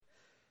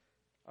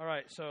All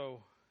right,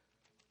 so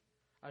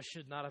I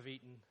should not have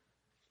eaten.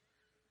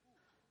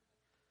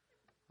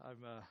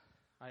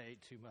 I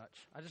ate too much.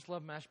 I just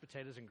love mashed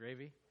potatoes and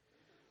gravy.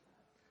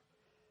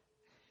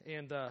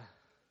 And,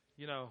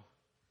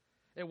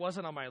 it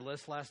wasn't on my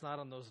list last night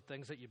on those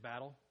things that you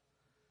battle.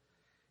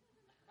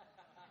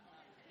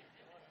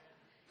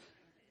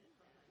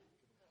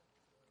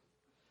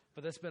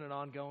 But that's been an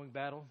ongoing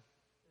battle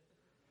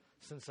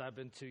since I've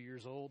been 2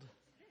 years old.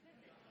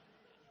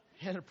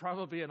 And it'll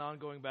probably be an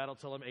ongoing battle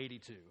till I'm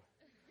 82.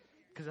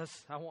 Because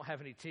I won't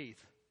have any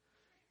teeth.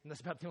 And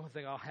that's about the only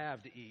thing I'll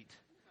have to eat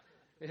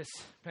is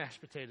mashed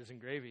potatoes and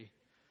gravy.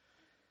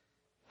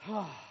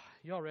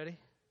 Y'all ready?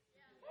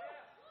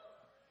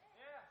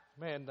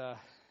 Man,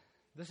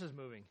 this is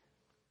moving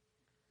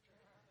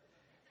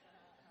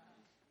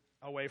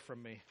away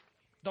from me.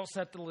 Don't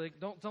set the lid.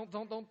 Don't.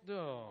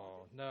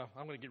 Oh, no,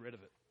 I'm going to get rid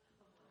of it.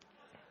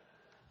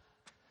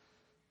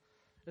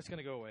 It's going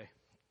to go away.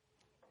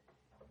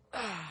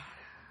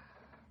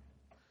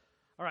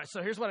 All right,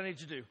 so here's what I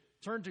need you to do.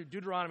 Turn to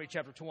Deuteronomy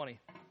chapter 20.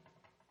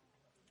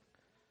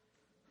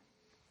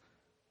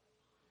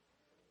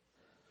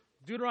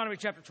 Deuteronomy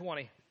chapter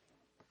 20.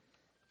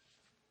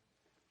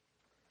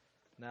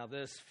 Now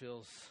this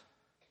feels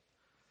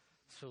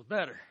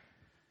better.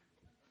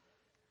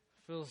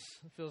 Feels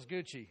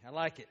Gucci. I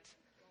like it.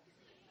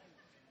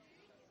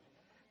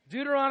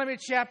 Deuteronomy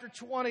chapter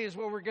 20 is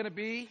where we're going to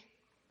be.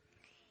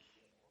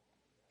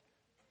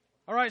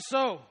 All right,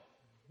 so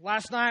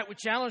last night we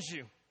challenged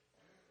you.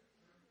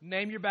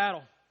 Name your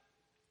battle.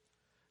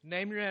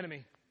 Name your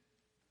enemy.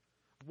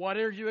 What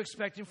are you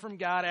expecting from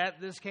God at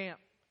this camp?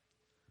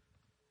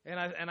 And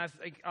I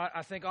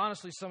think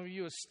honestly, some of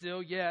you have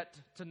still yet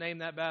to name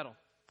that battle.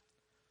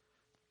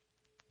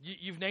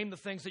 You've named the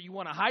things that you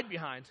want to hide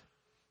behind,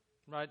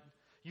 right?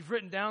 You've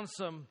written down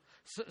some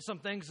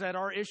things that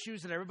are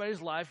issues in everybody's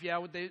life.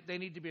 Yeah, they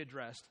need to be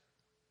addressed.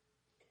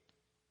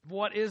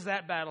 What is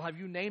that battle? Have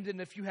you named it?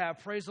 And if you have,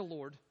 praise the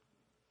Lord.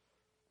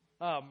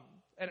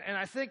 And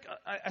I think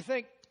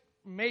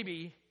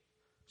maybe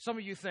some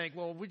of you think,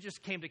 well, we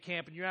just came to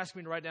camp and you're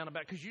asking me to write down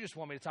about because you just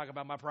want me to talk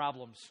about my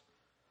problems.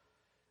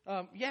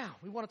 Yeah,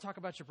 we want to talk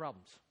about your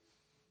problems.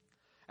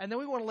 And then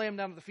we want to lay them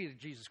down at the feet of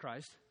Jesus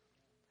Christ.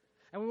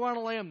 And we want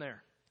to lay them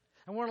there.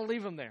 And we want to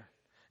leave them there.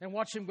 And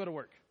watch him go to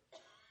work.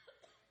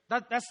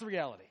 That's the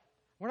reality.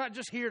 We're not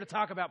just here to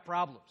talk about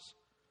problems.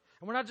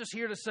 And we're not just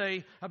here to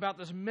say about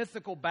this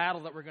mythical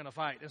battle that we're going to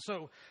fight. And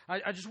so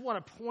I just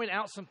want to point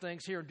out some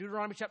things here. In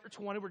Deuteronomy chapter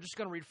 20, we're just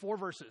going to read 4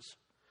 verses.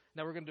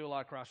 Now we're going to do a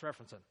lot of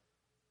cross-referencing.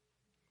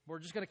 We're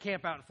just going to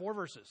camp out in 4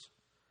 verses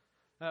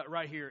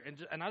right here.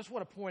 And I just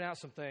want to point out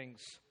some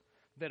things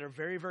that are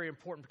very, very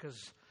important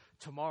because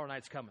tomorrow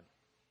night's coming.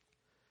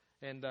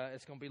 And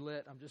it's going to be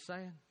lit, I'm just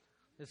saying.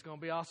 It's going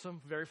to be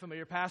awesome. Very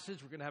familiar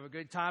passage. We're going to have a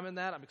good time in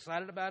that. I'm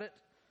excited about it.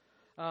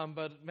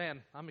 But,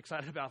 man, I'm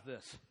excited about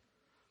this.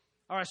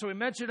 All right, so we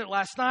mentioned it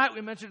last night.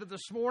 We mentioned it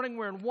this morning.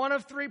 We're in one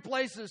of 3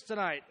 places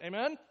tonight.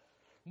 Amen?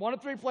 One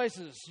of 3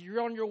 places.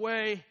 You're on your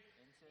way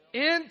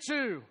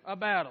into a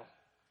battle.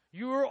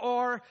 You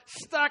are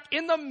stuck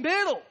in the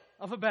middle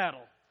of a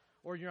battle.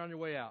 Or you're on your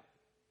way out.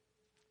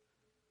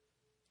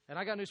 And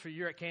I got news for you.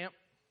 You're at camp.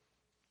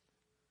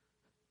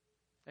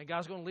 And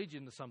God's going to lead you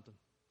into something.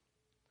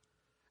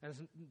 And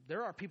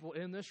there are people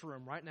in this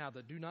room right now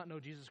that do not know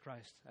Jesus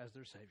Christ as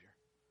their Savior.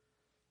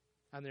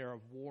 And they are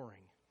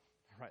warring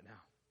right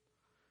now.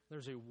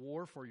 There's a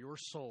war for your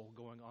soul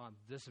going on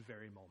this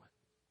very moment.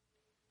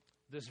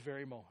 This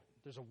very moment.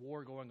 There's a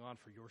war going on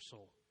for your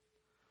soul.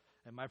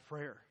 And my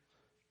prayer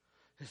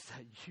is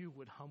that you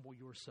would humble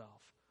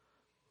yourself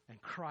and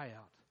cry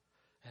out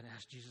and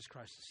ask Jesus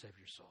Christ to save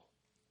your soul.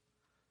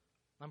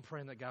 I'm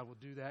praying that God will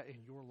do that in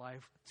your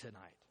life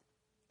tonight.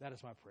 That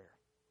is my prayer.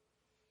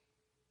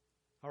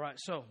 All right,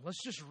 so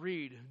let's just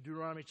read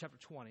Deuteronomy chapter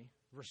 20,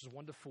 verses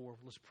 1 to 4.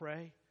 Let's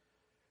pray,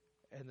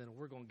 and then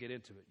we're going to get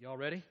into it. Y'all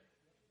ready?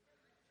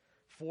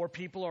 4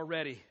 people are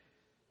ready.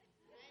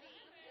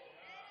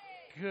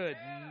 Good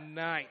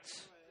night.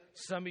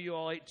 Some of you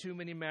all ate too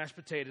many mashed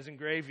potatoes and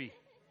gravy.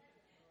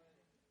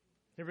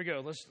 Here we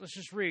go. Let's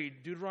just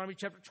read Deuteronomy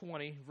chapter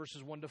 20,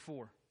 verses 1 to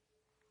 4. It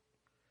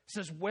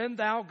says, when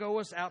thou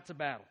goest out to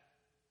battle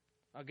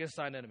against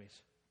thine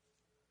enemies,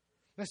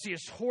 thou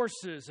seest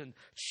horses and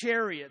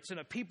chariots and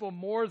a people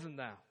more than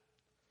thou.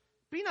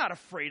 Be not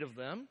afraid of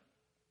them,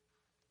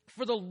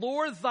 for the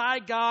Lord thy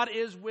God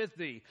is with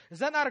thee. Is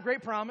that not a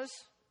great promise?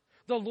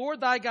 The Lord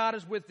thy God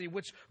is with thee,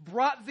 which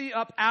brought thee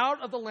up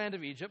out of the land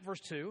of Egypt.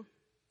 Verse 2.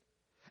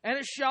 And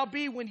it shall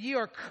be when ye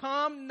are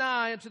come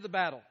nigh unto the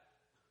battle,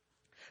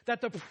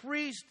 that the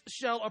priest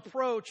shall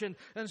approach and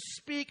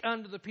speak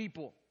unto the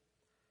people,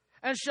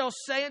 and shall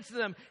say unto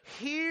them,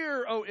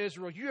 hear, O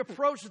Israel, you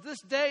approach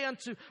this day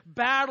unto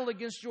battle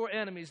against your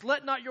enemies.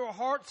 Let not your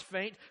hearts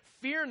faint,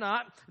 fear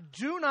not,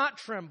 do not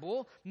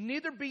tremble,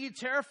 neither be ye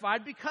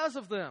terrified because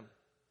of them.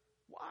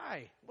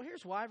 Why? Well,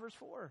 here's why, verse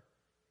 4.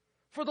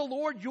 For the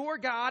Lord your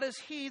God is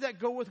he that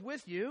goeth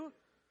with you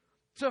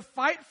to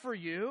fight for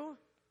you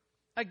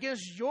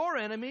against your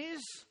enemies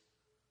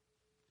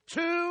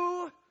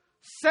to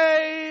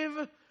save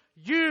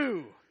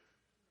you.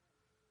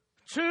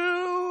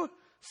 To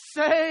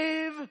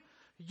save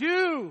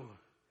you.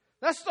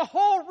 That's the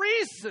whole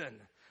reason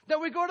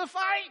that we go to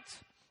fight.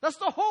 That's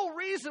the whole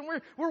reason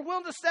we're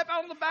willing to step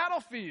out on the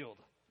battlefield.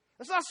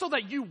 It's not so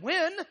that you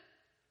win.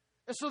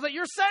 It's so that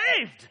you're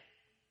saved.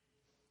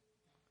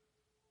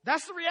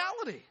 That's the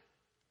reality.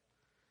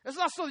 It's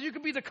not so that you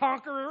can be the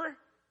conqueror.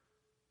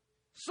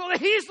 So that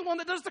he's the one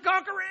that does the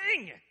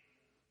conquering.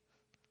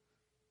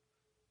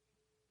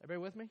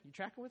 Everybody with me? You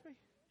tracking with me?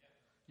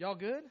 Y'all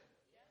good?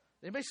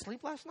 Anybody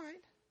sleep last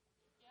night?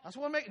 That's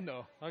what I'm making.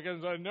 No. I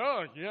can say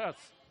no, yes.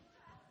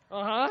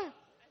 Uh-huh.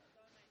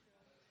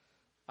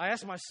 I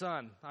asked my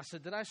son, I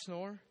said, did I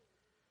snore?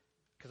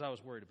 Because I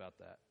was worried about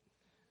that.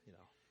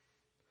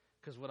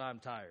 Because when I'm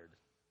tired,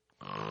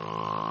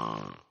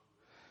 I'm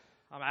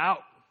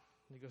out.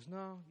 And he goes,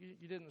 no,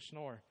 you didn't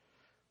snore.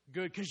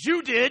 Good, because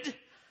you did.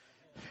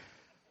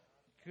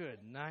 Good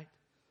night.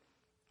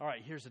 All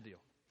right, here's the deal.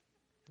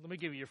 Let me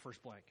give you your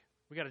first blank.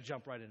 We got to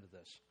jump right into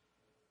this.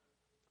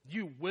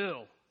 You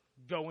will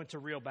go into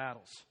real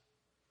battles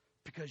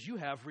because you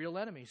have real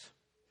enemies.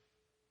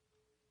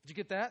 Did you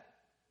get that?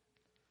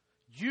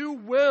 You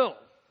will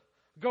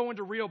go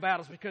into real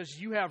battles because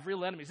you have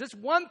real enemies. It's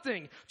one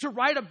thing to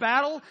write a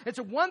battle. It's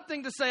one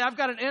thing to say, I've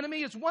got an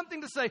enemy. It's one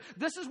thing to say,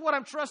 this is what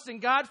I'm trusting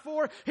God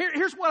for.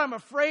 Here's what I'm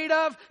afraid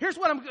of. Here's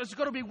what is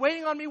going to be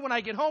waiting on me when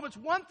I get home. It's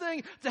one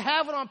thing to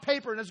have it on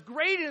paper, and it's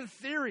great in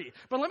theory.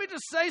 But let me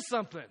just say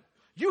something.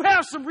 You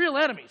have some real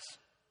enemies.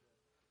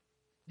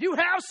 You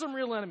have some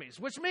real enemies,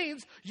 which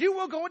means you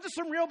will go into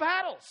some real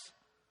battles.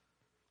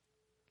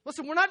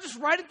 Listen, we're not just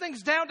writing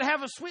things down to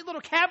have a sweet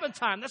little cabin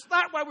time. That's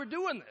not why we're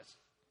doing this.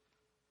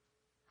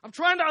 I'm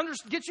trying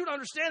to get you to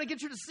understand and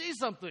get you to see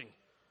something.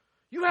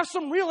 You have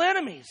some real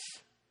enemies.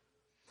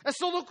 And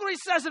so look what he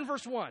says in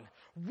verse 1.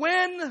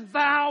 When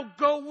thou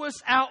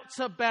goest out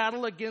to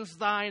battle against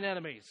thine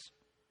enemies.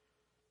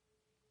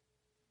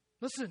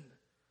 Listen,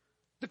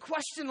 the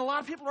question a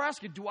lot of people are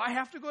asking, do I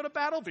have to go to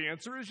battle? The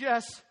answer is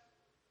yes.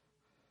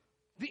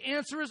 The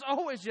answer is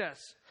always yes.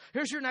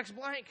 Here's your next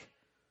blank.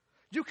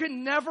 You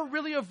can never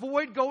really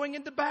avoid going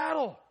into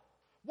battle.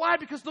 Why?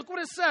 Because look what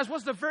it says.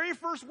 What's the very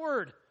first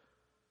word?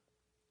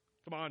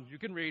 Come on, you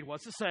can read.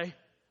 What's it say?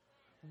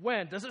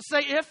 When. Does it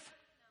say if?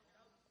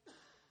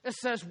 It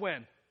says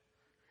when.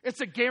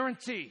 It's a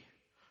guarantee.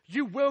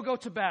 You will go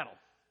to battle.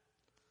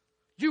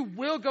 You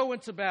will go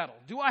into battle.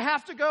 Do I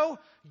have to go?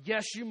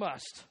 Yes, you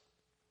must.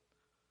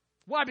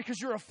 Why? Because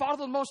you're a follower of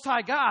the Most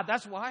High God.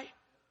 That's why.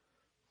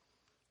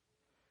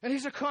 And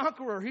he's a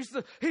conqueror. He's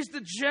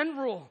the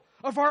general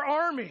of our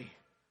army.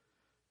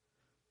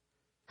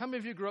 How many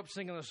of you grew up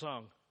singing the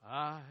song?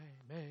 I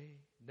may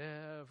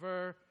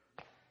never...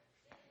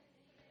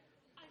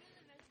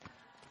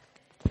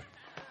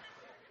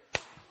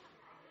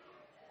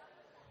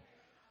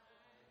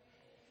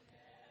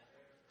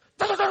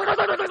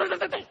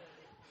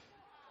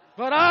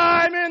 But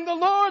I'm in the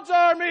Lord's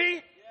army.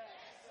 Yes,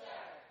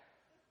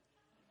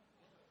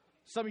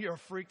 some of you are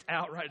freaked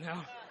out right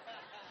now.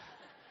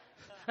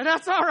 And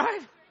that's all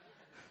right.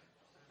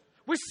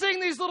 We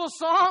sing these little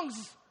songs.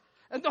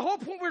 And the whole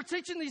point we're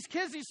teaching these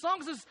kids these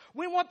songs is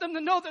we want them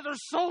to know that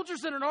there's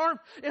soldiers in an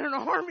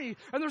army.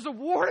 And there's a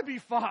war to be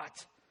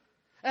fought.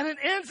 And it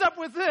ends up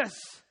with this.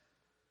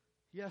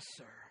 Yes,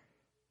 sir.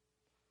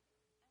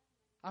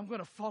 I'm going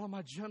to follow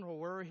my general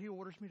wherever he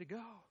orders me to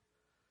go.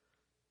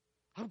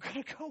 I'm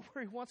going to go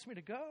where he wants me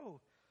to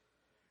go.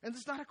 And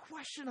it's not a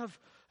question of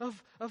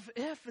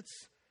if.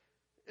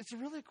 It's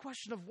really a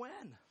question of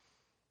when.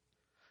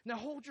 Now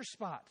hold your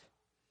spot.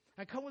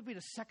 And come with me to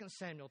 2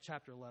 Samuel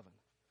chapter 11.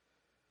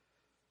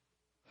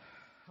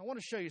 I want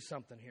to show you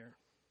something here.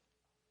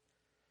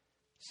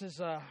 This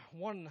is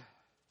one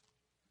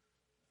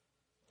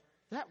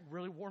that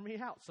really wore me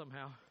out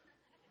somehow.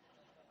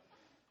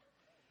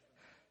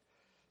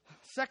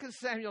 2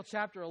 Samuel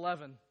chapter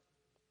 11,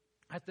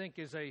 I think,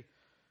 is a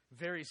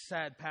very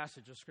sad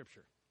passage of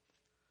Scripture.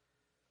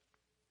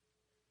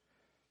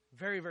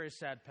 Very, very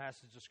sad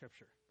passage of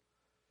Scripture.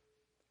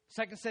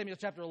 2 Samuel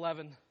chapter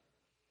 11,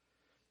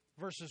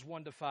 verses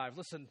 1 to 5.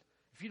 Listen,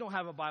 if you don't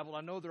have a Bible,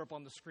 I know they're up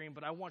on the screen,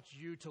 but I want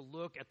you to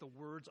look at the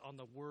words on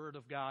the Word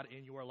of God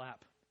in your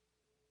lap.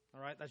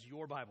 All right? That's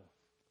your Bible.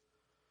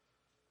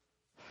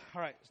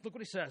 All right, look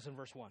what he says in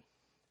verse 1.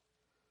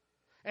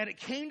 And it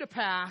came to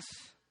pass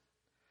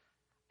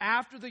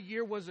after the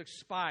year was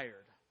expired.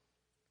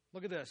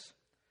 Look at this.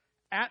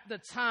 At the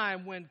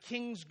time when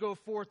kings go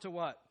forth to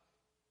what?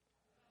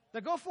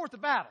 They go forth to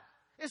battle.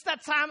 It's that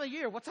time of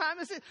year. What time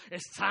is it?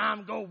 It's time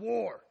to go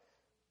war.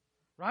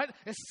 Right?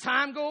 It's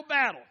time to go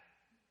battle.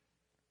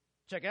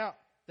 Check out.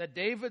 That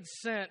David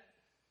sent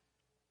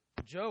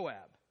Joab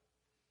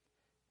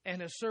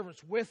and his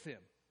servants with him.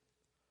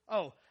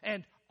 Oh,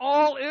 and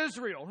all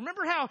Israel.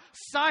 Remember how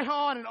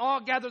Sihon and all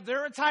gathered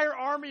their entire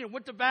army and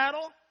went to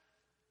battle?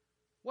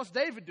 What's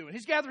David doing?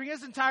 He's gathering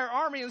his entire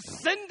army and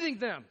sending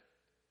them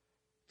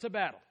to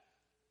battle.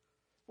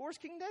 Where's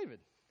King David?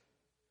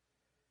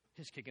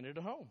 He's kicking it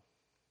at home.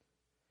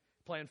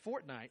 Playing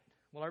Fortnite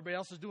while everybody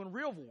else is doing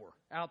real war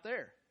out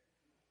there.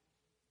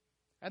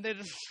 And they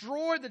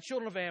destroyed the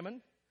children of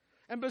Ammon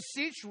and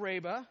besieged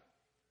Rabbah.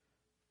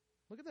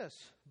 Look at this.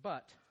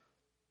 But.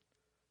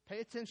 Pay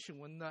attention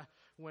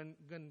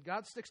when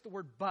God sticks the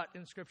word but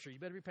in Scripture. You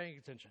better be paying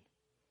attention.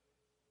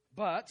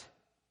 But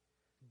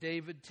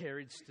David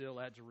tarried still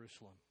at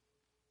Jerusalem.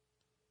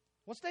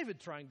 What's David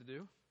trying to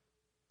do?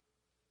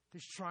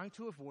 He's trying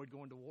to avoid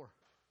going to war.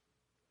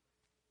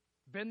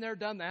 Been there,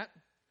 done that.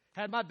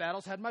 Had my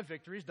battles, had my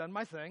victories, done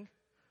my thing.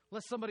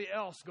 Let somebody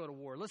else go to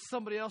war. Let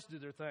somebody else do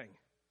their thing.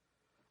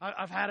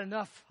 I've had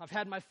enough. I've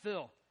had my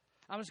fill.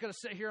 I'm just going to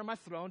sit here on my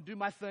throne, do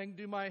my thing,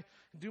 do my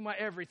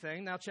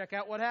everything. Now check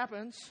out what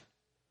happens.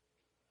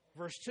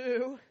 Verse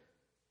 2.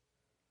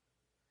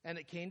 And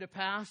it came to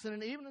pass in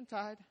an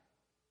eventide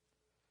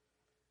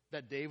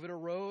that David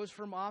arose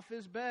from off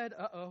his bed.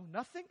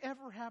 Nothing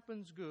ever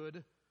happens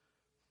good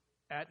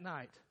at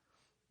night.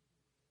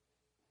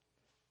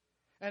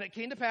 And it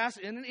came to pass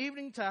in an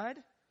eventide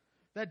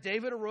that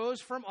David arose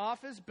from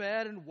off his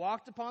bed and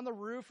walked upon the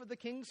roof of the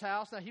king's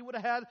house. Now, he would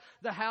have had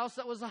the house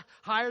that was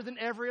higher than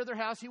every other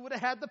house. He would have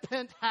had the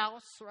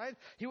penthouse, right?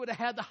 He would have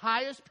had the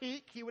highest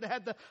peak. He would have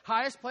had the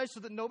highest place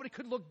so that nobody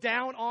could look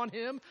down on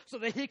him, so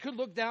that he could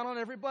look down on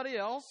everybody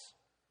else.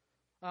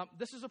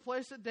 This is a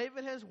place that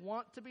David has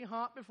want to be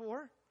haunt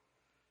before.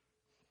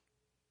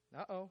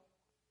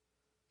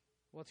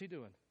 What's he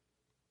doing?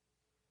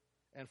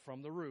 And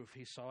from the roof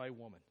he saw a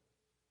woman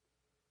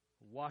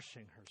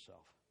washing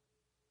herself.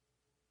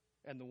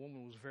 And the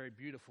woman was very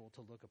beautiful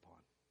to look upon.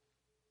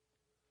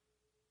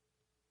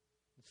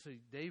 See,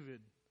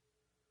 David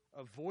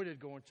avoided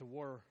going to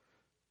war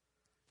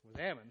with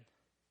Ammon,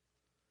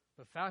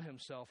 but found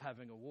himself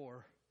having a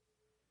war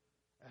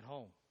at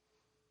home.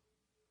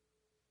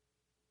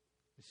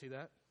 You see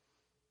that?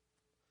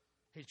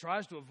 He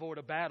tries to avoid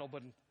a battle,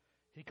 but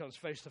he comes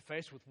face to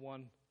face with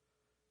one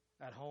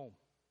at home.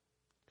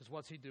 Because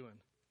what's he doing?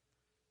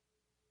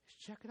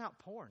 He's checking out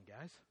porn,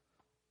 guys.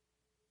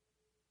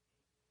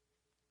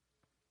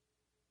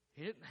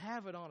 He didn't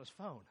have it on his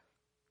phone.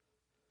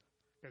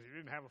 Because he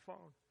didn't have a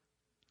phone.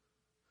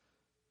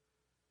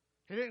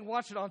 He didn't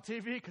watch it on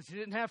TV because he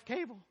didn't have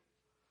cable.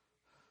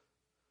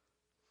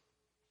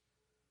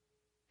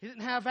 He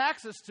didn't have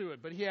access to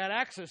it, but he had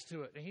access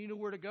to it, and he knew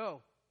where to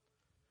go.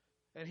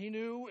 And he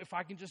knew if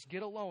I can just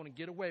get alone and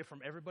get away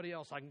from everybody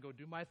else, I can go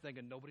do my thing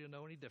and nobody will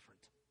know any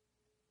different.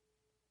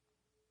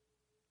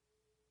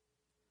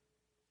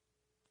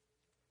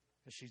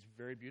 And she's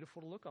very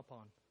beautiful to look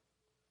upon.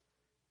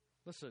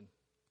 Listen.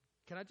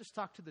 Can I just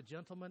talk to the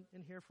gentleman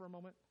in here for a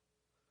moment?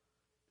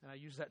 And I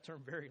use that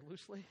term very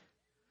loosely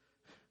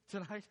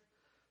tonight.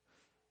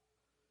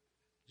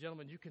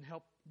 Gentlemen, you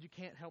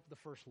can't help the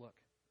first look.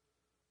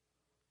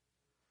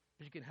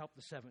 But you can help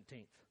the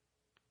 17th.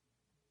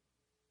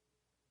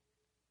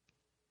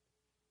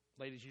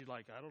 Ladies, you're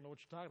like, I don't know what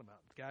you're talking about.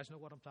 The guys know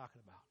what I'm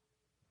talking about.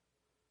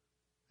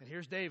 And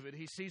here's David.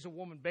 He sees a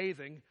woman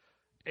bathing.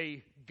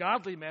 A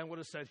godly man would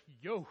have said,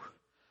 yo,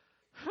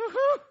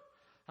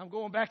 I'm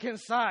going back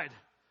inside.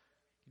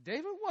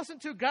 David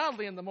wasn't too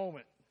godly in the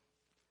moment.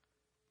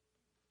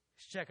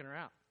 He's checking her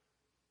out.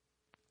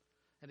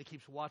 And he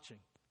keeps watching.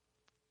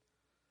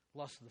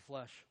 Lust of the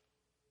flesh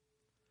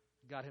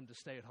got him to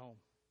stay at home.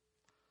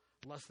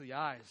 Lust of the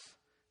eyes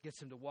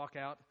gets him to walk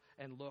out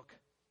and look.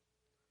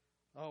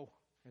 Oh,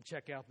 and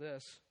check out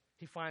this.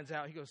 He finds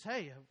out, he goes,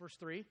 hey, verse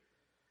 3.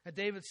 And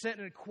David sent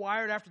and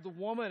inquired after the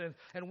woman,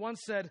 and one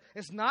said,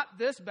 is not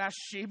this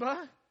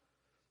Bathsheba,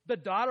 the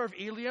daughter of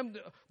Eliam,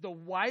 the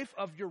wife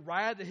of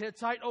Uriah the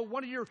Hittite? Oh,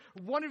 one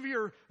of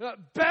your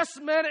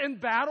best men in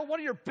battle, one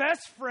of your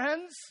best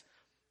friends.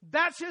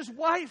 That's his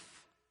wife.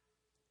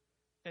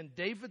 And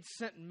David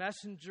sent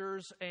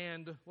messengers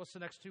and, what's the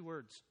next two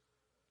words?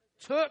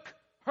 Took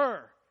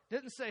her.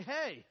 Didn't say,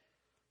 hey,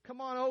 come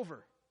on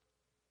over.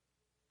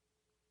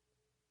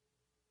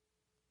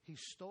 He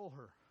stole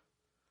her.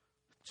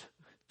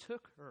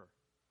 Took her.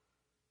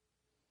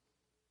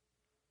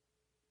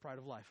 Pride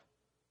of life.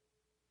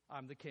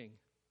 I'm the king.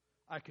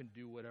 I can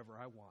do whatever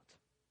I want.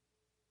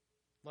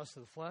 Lust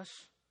of the flesh,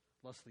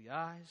 lust of the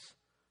eyes,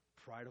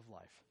 pride of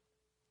life.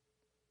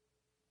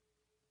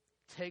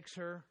 Takes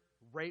her,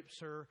 rapes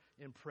her,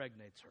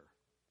 impregnates her.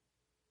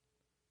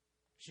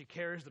 She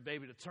carries the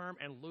baby to term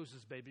and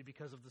loses baby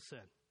because of the sin.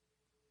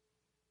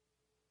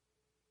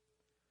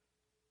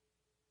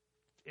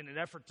 In an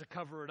effort to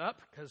cover it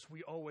up, because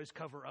we always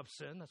cover up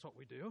sin, that's what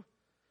we do,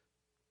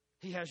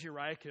 he has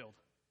Uriah killed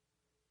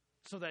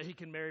so that he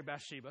can marry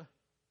Bathsheba.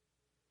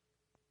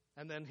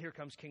 And then here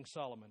comes King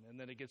Solomon, and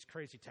then it gets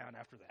crazy town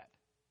after that.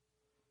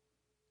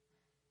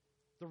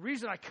 The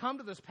reason I come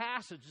to this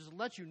passage is to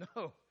let you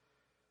know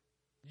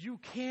you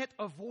can't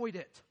avoid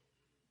it.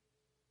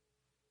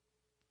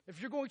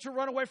 If you're going to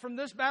run away from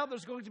this battle,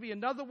 there's going to be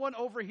another one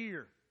over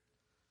here.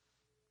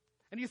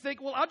 And you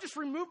think, well, I'll just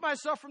remove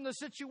myself from the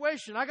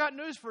situation. I got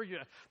news for you.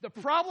 The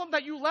problem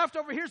that you left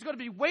over here is going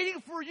to be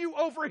waiting for you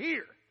over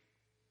here.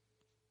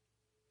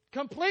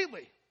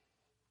 Completely.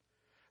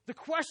 The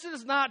question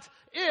is not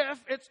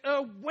if, it's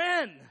a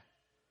when.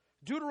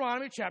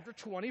 Deuteronomy chapter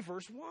 20,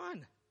 verse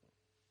 1.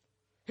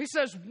 He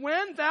says,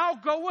 when thou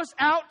goest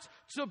out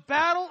to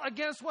battle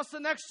against, what's the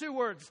next two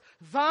words?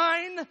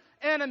 Thine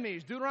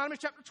enemies. Deuteronomy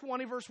chapter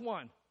 20, verse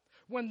 1.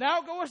 When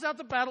thou goest out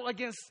to battle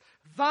against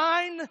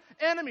thine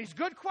enemies.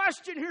 Good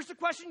question. Here's the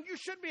question you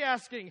should be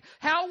asking.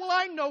 How will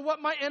I know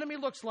what my enemy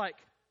looks like?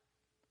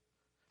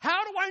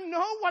 How do I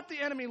know what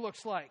the enemy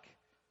looks like?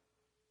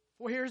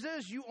 Well, here's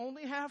this. You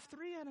only have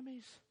 3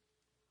 enemies.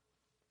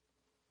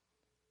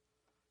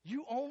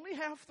 You only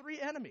have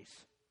 3 enemies.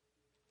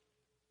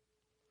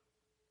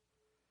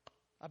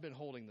 I've been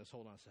holding this.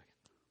 Hold on a second.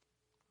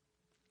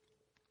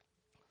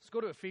 Let's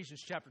go to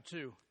Ephesians chapter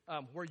 2,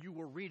 where you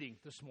were reading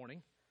this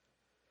morning.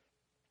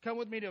 Come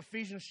with me to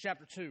Ephesians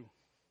chapter 2.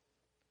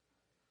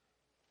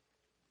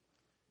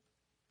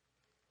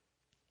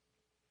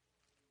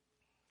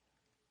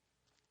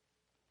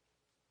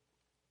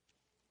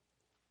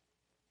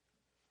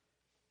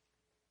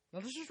 Now,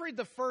 let's just read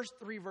the first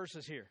 3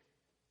 verses here.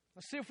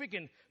 Let's see if we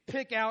can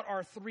pick out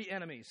our 3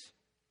 enemies.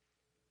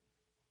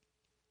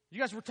 You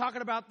guys were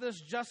talking about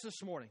this just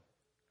this morning.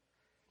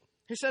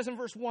 He says in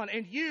verse 1,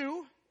 and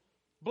you,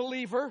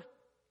 believer,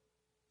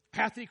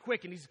 hath he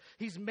quickened.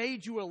 He's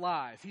made you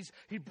alive.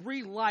 He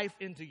breathed life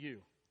into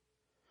you.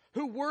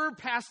 Who were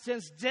past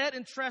tense, dead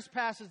in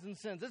trespasses and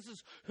sins. This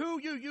is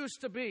who you used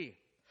to be.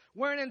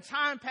 Wherein in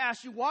time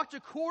past you walked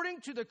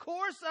according to the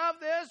course of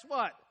this,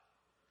 what?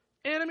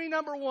 Enemy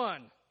number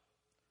 1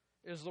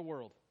 is the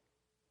world.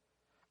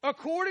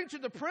 According to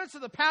the prince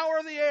of the power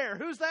of the air.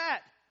 Who's that?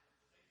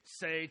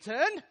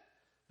 Satan.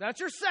 That's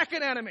your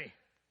second enemy.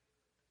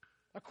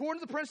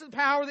 According to the prince of the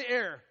power of the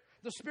air.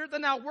 The spirit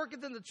that now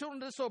worketh in the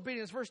children of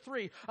disobedience. Verse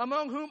 3.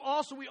 Among whom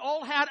also we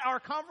all had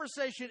our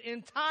conversation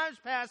in times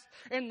past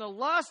in the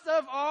lust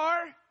of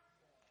our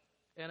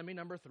enemy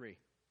number 3.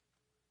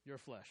 Your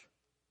flesh.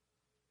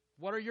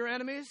 What are your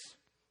enemies?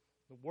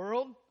 The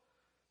world,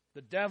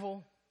 the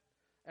devil,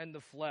 and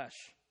the flesh.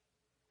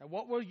 And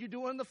what will you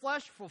do in the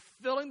flesh?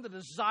 Fulfilling the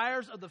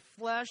desires of the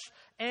flesh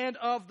and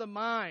of the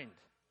mind.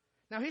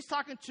 Now he's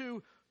talking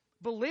to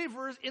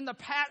believers in the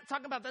past,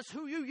 talking about that's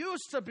who you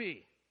used to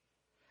be.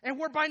 And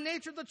we're by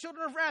nature the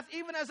children of wrath,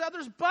 even as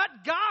others, but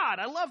God.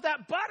 I love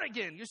that but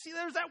again. You see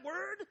there's that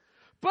word?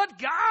 But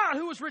God,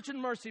 who is rich in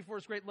mercy for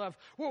his great love,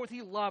 wherewith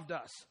he loved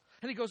us.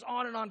 And he goes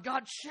on and on.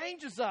 God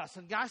changes us.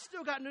 And God, I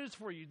still got news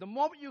for you. The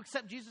moment you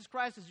accept Jesus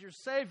Christ as your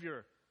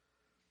Savior,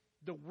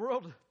 the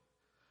world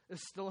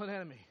is still an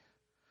enemy.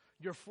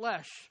 Your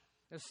flesh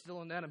is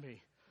still an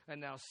enemy. And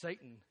now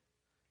Satan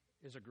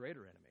is a greater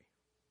enemy.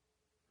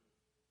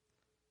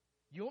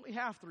 You only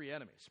have 3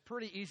 enemies.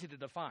 Pretty easy to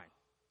define,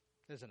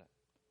 isn't it?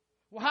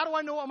 Well, how do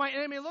I know what my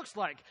enemy looks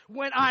like?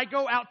 When I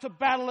go out to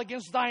battle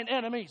against thine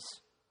enemies.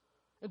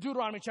 In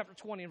Deuteronomy chapter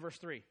 20 and verse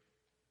 3.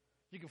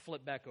 You can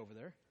flip back over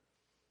there.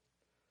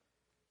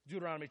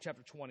 Deuteronomy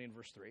chapter 20 and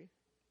verse 3.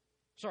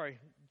 Sorry,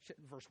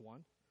 verse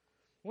 1.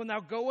 When thou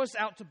goest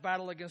out to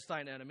battle against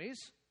thine enemies,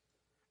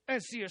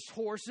 and seest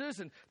horses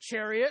and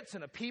chariots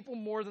and a people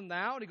more than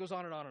thou. And he goes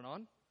on and on and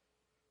on.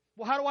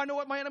 Well, how do I know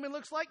what my enemy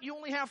looks like? You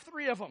only have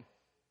 3 of them.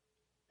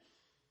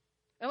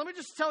 And let me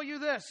just tell you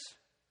this.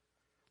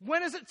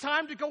 When is it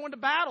time to go into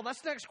battle?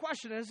 That's the next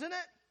question, isn't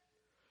it?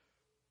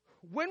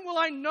 When will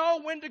I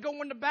know when to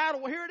go into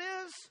battle? Well, here it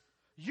is.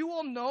 You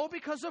will know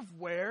because of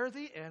where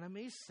the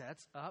enemy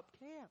sets up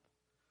camp.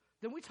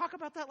 Didn't we talk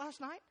about that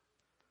last night?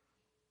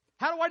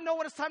 How do I know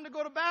when it's time to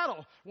go to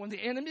battle? When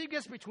the enemy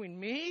gets between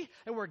me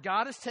and where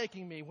God is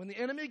taking me. When the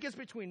enemy gets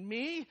between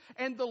me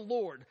and the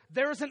Lord.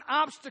 There is an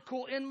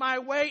obstacle in my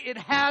way. It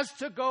has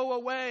to go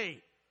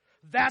away.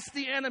 That's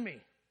the enemy.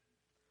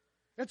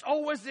 It's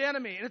always the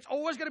enemy. And it's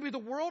always going to be the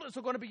world. It's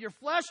going to be your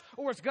flesh.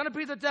 Or it's going to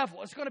be the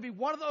devil. It's going to be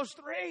one of those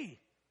 3.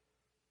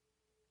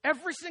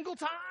 Every single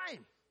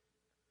time.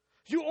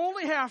 You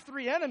only have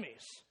 3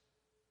 enemies.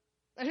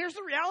 And here's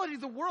the reality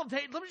of the world.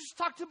 Hey, let me just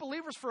talk to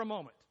believers for a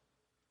moment.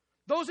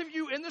 Those of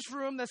you in this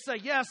room that say,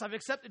 yes, I've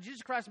accepted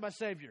Jesus Christ as my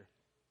Savior.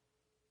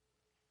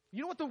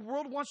 You know what the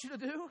world wants you to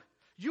do?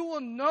 You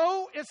will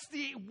know it's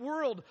the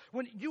world.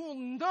 When you will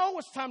know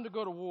it's time to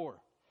go to war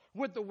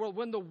with the world.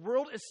 When the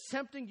world is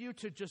tempting you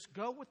to just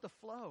go with the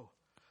flow.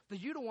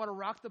 That you don't want to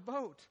rock the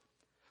boat.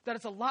 That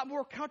it's a lot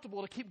more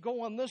comfortable to keep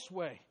going this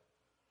way.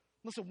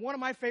 Listen, one of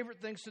my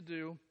favorite things to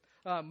do,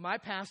 my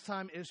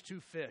pastime is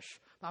to fish.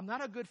 I'm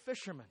not a good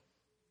fisherman.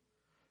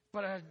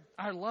 But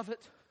I love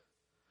it.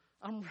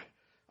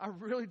 I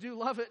really do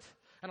love it.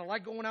 And I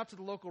like going out to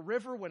the local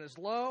river when it's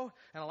low.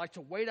 And I like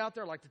to wade out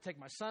there. I like to take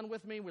my son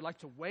with me. We like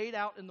to wade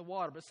out in the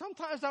water. But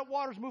sometimes that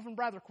water's moving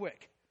rather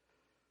quick.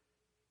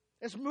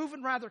 It's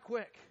moving rather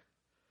quick.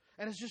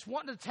 And it's just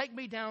wanting to take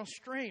me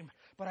downstream.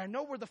 But I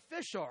know where the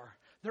fish are.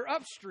 They're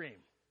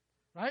upstream.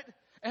 Right?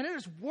 And it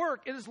is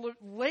work. It is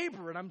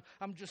labor. And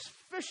I'm just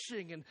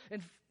fishing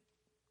and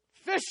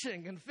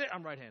fishing.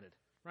 I'm right-handed.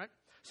 Right?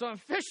 So I'm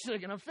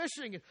fishing and I'm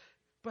fishing.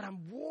 But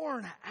I'm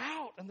worn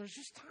out, and there's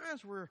just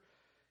times where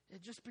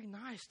it'd just be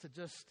nice to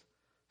just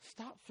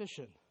stop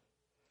fishing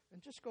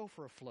and just go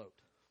for a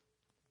float.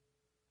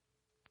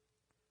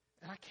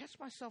 And I catch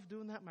myself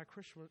doing that in my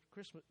Christian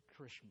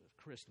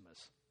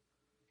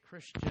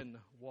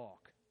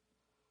walk.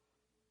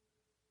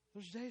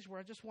 There's days where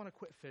I just want to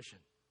quit fishing.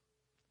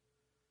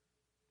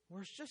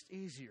 Where it's just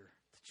easier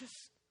to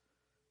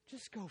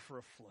just go for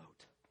a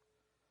float.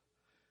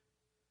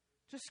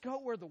 Just go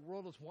where the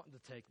world is wanting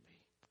to take me.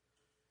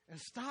 And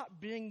stop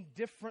being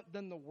different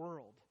than the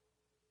world.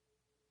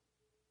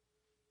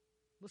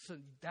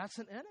 Listen, that's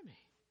an enemy.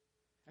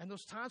 And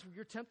those times where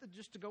you're tempted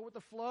just to go with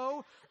the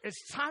flow,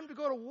 it's time to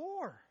go to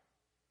war.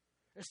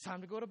 It's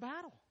time to go to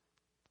battle.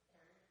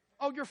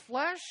 Oh, your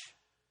flesh?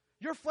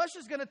 Your flesh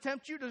is going to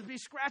tempt you to be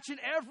scratching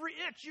every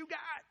itch you got.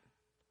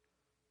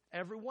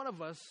 Every one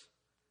of us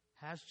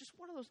has just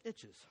one of those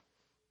itches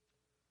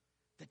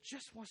that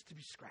just wants to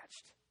be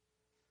scratched.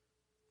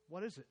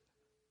 What is it?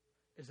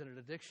 Is it an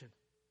addiction?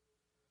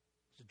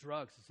 Is it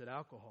drugs? Is it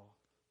alcohol?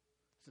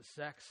 Is it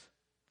sex?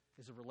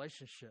 Is it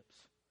relationships?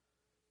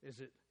 Is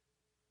it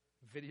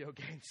video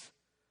games?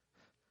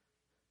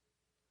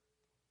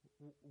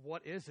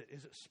 What is it?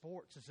 Is it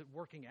sports? Is it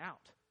working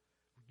out?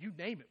 You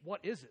name it.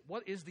 What is it?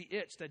 What is the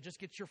itch that just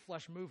gets your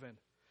flesh moving?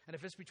 And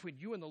if it's between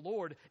you and the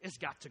Lord, it's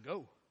got to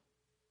go.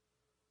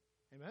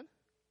 Amen?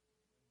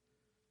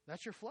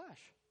 That's your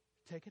flesh.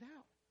 Take it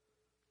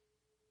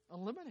out.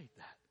 Eliminate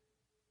that.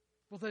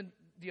 Well, then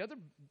the other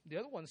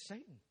one's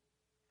Satan.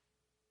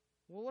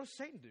 Well, what does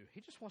Satan do?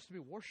 He just wants to be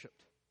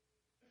worshipped.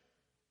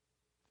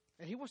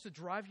 And he wants to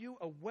drive you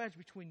a wedge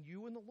between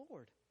you and the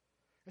Lord.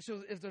 And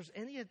so if there's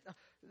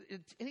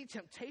any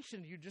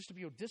temptation you just to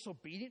be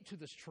disobedient to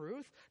this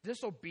truth,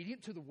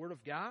 disobedient to the Word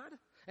of God,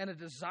 and a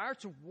desire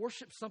to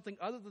worship something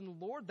other than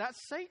the Lord,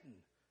 that's Satan.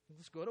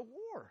 Let's go to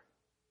war.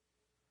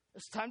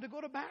 It's time to go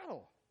to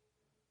battle.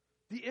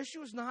 The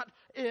issue is not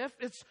if,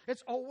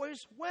 it's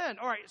always when.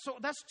 All right, so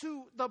that's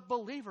to the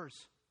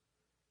believers.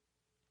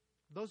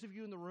 Those of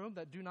you in the room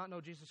that do not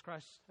know Jesus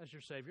Christ as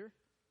your Savior,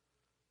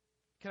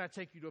 can I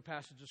take you to a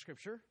passage of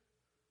Scripture?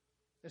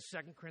 It's 2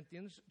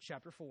 Corinthians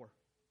chapter 4.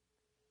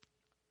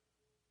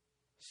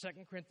 2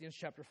 Corinthians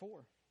chapter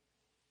 4.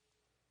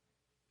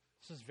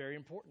 This is very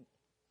important.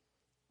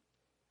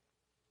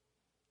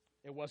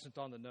 It wasn't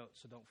on the notes,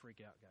 so don't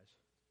freak out,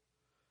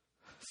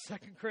 guys.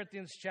 2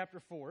 Corinthians chapter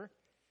 4.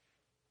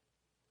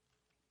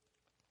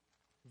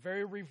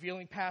 Very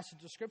revealing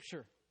passage of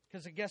Scripture.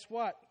 Because guess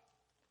what?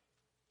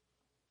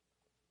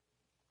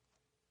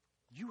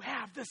 You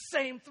have the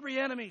same three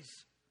enemies.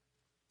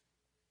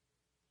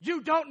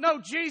 You don't know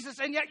Jesus,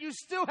 and yet you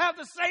still have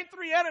the same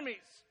three enemies.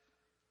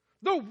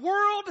 The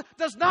world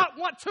does not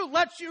want to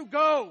let you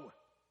go.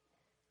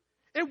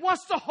 It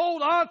wants to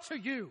hold on to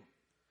you.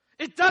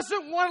 It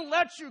doesn't want to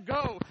let you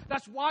go.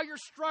 That's why you're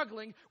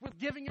struggling with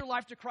giving your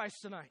life to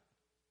Christ tonight.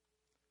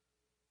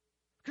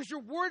 Because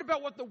you're worried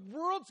about what the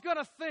world's going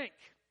to think.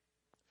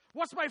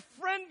 What's my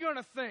friend going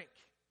to think?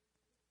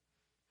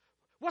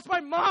 What's my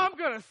mom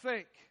going to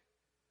think?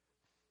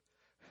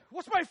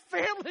 What's my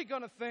family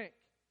going to think?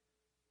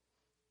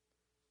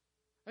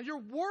 And you're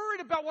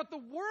worried about what the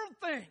world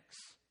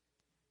thinks.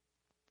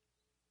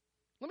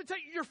 Let me tell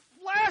you, your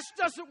flesh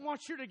doesn't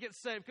want you to get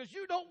saved because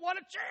you don't want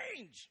to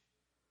change.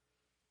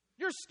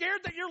 You're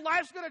scared that your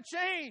life's going to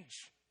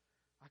change.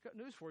 I got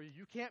news for you.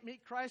 You can't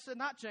meet Christ and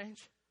not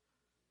change.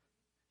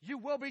 You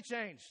will be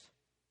changed.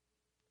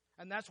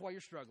 And that's why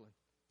you're struggling.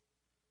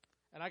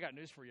 And I got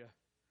news for you.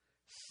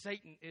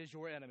 Satan is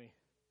your enemy.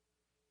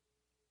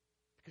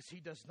 Because he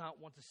does not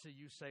want to see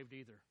you saved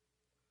either.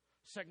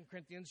 2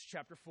 Corinthians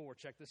chapter 4.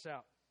 Check this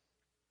out.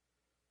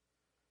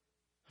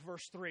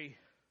 Verse 3.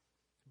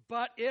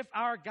 But if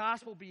our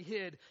gospel be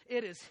hid,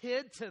 it is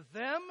hid to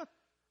them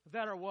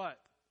that are what?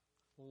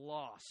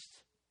 Lost.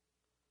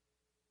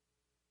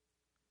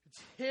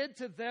 It's hid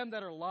to them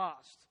that are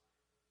lost.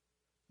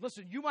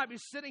 Listen, you might be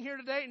sitting here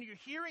today and you're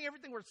hearing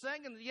everything we're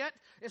saying, and yet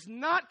it's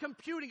not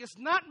computing. It's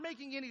not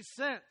making any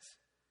sense.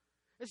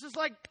 It's just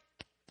like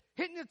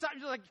hitting the top.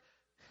 You're like,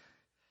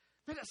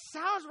 man, it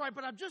sounds right,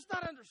 but I'm just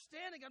not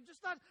understanding. I'm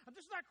just not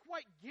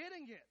quite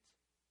getting it.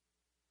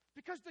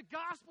 Because the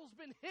gospel's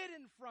been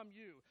hidden from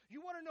you.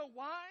 You want to know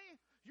why?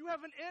 You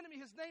have an enemy.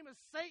 His name is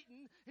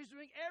Satan. He's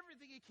doing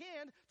everything he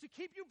can to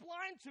keep you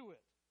blind to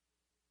it.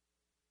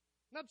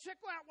 Now check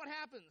out what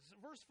happens.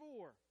 Verse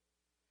 4.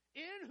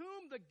 In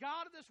whom the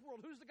God of this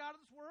world, who's the God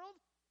of this world?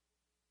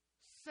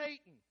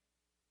 Satan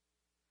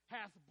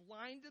hath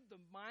blinded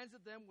the minds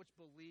of them which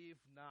believe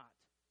not.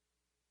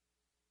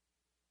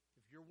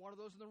 If you're one of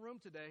those in the room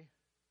today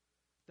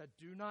that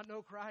do not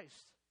know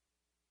Christ,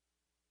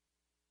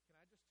 can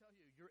I just tell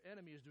you, your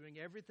enemy is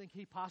doing everything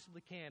he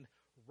possibly can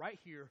right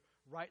here,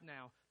 right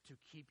now, to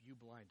keep you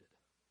blinded.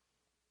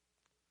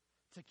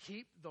 To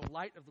keep the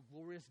light of the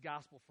glorious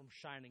gospel from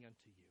shining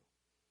unto you.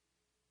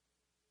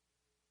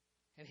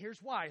 And here's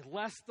why.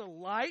 Lest the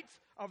light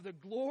of the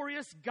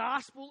glorious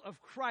gospel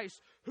of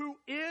Christ, who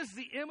is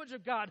the image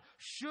of God,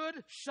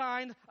 should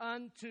shine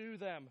unto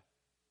them.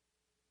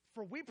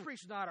 For we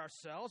preach not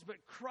ourselves, but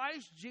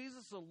Christ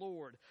Jesus the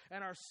Lord,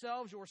 and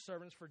ourselves your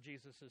servants for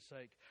Jesus'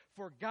 sake.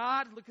 For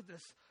God, look at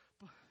this.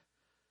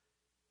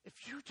 If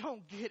you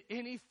don't get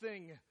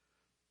anything,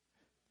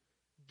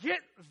 get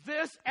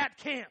this at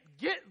camp.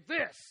 Get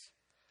this.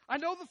 I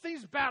know the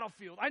thing's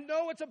battlefield. I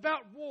know it's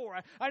about war.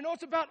 I know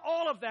it's about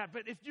all of that.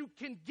 But if you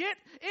can get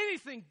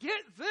anything, get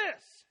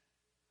this.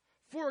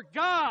 For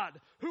God,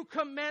 who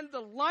commanded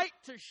the light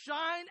to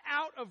shine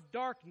out of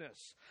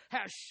darkness,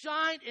 has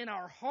shined in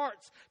our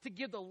hearts to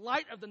give the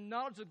light of the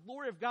knowledge of the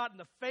glory of God in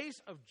the face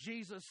of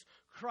Jesus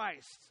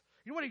Christ.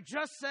 You know what he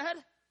just said?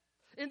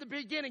 In the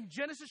beginning,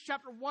 Genesis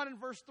chapter 1 and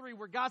verse 3,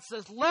 where God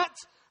says, let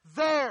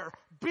there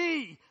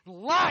be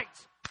light.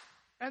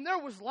 And there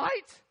was light.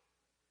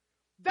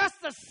 That's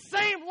the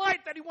same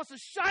light that he wants to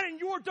shine in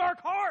your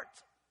dark heart.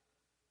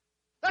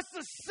 That's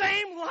the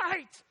same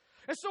light.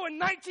 And so in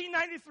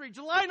 1993,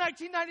 July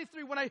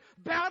 1993, when I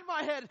bowed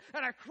my head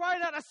and I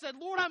cried out, I said,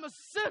 Lord, I'm a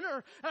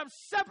sinner and I'm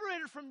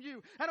separated from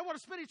you and I want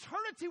to spend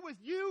eternity with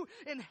you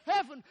in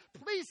heaven.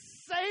 Please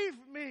save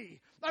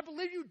me. I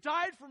believe you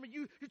died for me.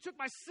 You took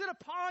my sin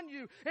upon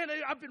you and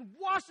I've been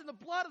washed in the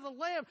blood of the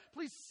Lamb.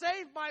 Please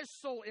save my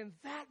soul. In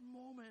that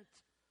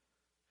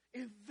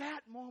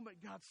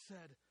moment, God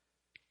said,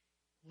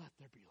 let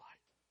there be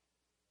light.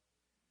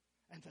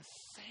 And the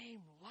same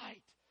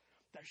light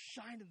that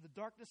shined in the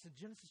darkness in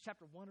Genesis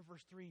chapter 1 and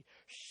verse 3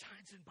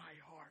 shines in my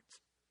heart.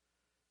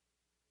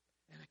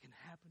 And it can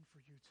happen for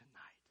you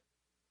tonight.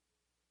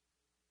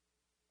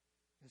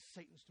 And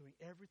Satan's doing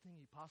everything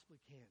he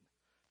possibly can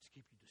to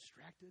keep you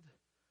distracted,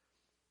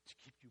 to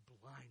keep you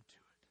blind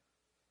to it.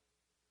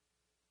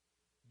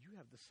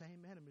 You have the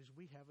same enemies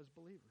we have as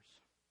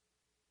believers.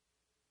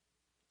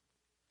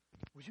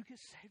 Will you get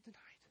saved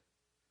tonight?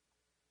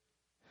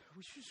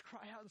 Would you just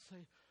cry out and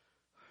say,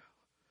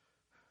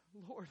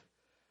 Lord,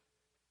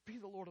 be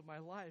the Lord of my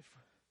life.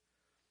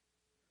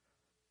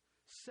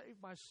 Save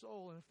my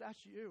soul. And if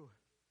that's you,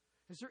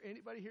 is there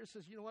anybody here who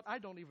says, you know what, I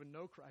don't even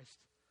know Christ.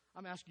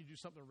 I'm asking you to do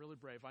something really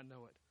brave. I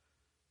know it.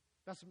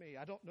 That's me.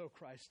 I don't know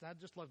Christ.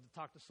 I'd just love to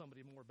talk to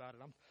somebody more about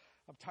it. I'm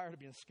tired of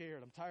being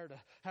scared. I'm tired of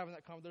having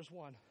that conversation. There's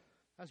one.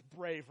 That's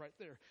brave right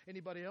there.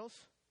 Anybody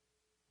else?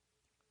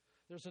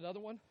 There's another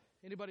one.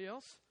 Anybody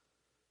else?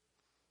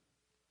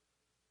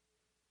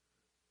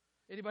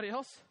 Anybody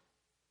else?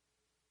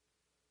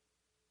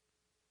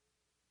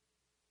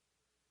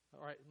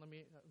 All right, I'm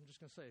just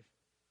going to say,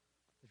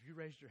 if you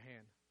raised your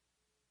hand,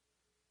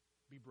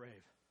 be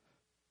brave.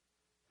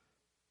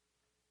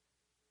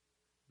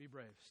 Be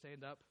brave.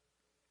 Stand up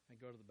and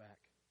go to the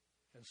back.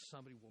 And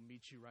somebody will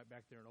meet you right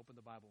back there and open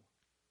the Bible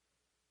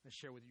and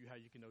share with you how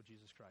you can know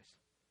Jesus Christ.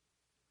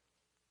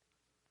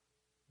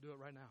 Do it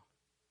right now.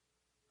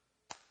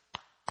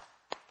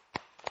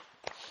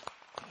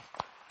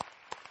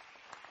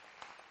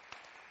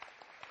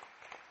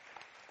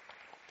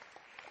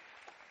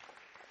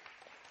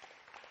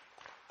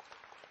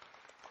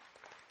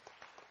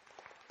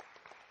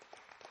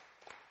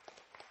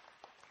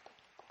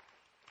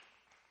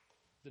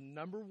 The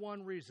number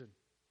one reason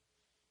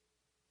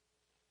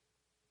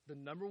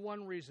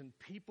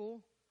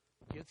people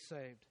get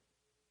saved,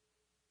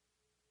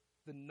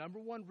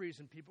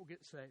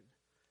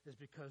 is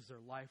because their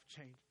life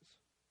changes.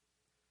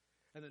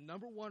 And the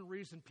number one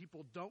reason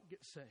people don't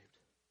get saved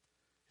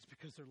is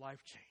because their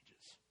life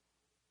changes.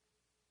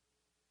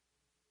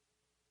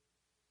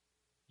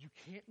 You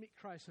can't meet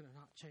Christ and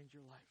not change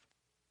your life.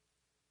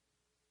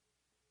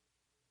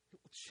 It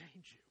will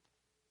change you.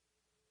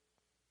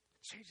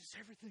 Changes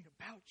everything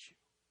about you.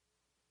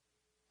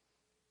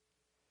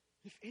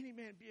 If any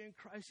man be in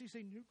Christ, he's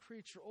a new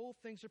creature. Old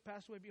things are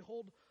passed away.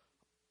 Behold,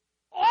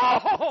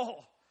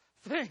 all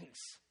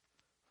things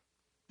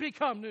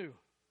become new.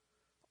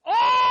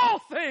 All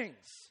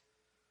things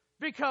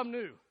become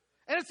new.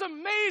 And it's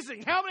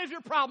amazing how many of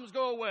your problems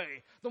go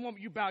away the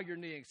moment you bow your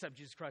knee and accept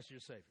Jesus Christ as your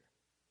Savior.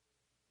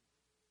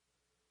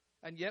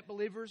 And yet,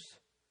 believers,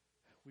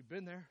 we've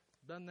been there,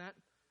 done that,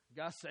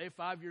 got saved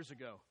 5 years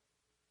ago.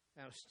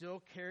 And I'm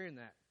still carrying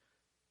that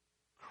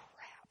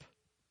crap.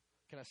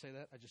 Can I say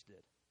that? I just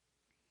did.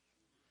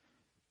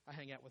 I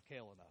hang out with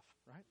Kale enough,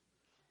 right?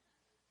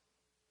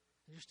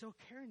 And you're still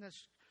carrying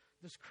this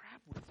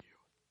crap with you.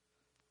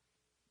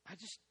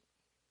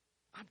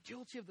 I'm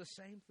guilty of the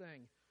same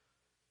thing.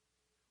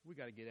 We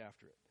got to get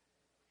after it.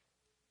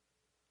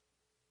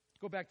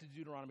 Go back to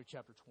Deuteronomy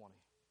chapter 20.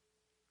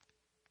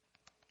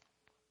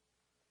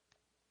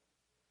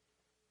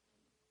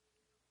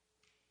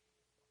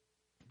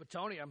 But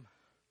Tony,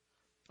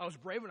 I was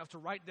brave enough to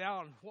write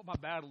down what my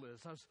battle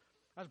is. I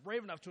was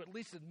brave enough to at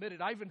least admit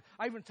it. I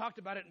even talked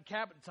about it in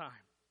cabin time.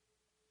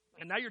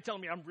 And now you're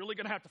telling me I'm really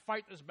going to have to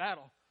fight this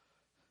battle.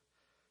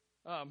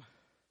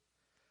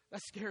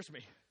 That scares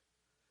me.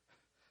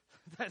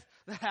 That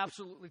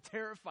absolutely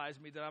terrifies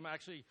me that I'm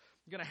actually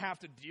going to have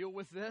to deal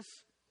with this.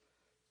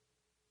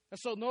 And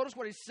so notice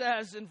what he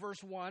says in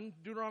verse 1,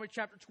 Deuteronomy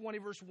chapter 20,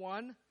 verse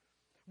 1.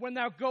 When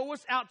thou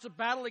goest out to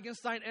battle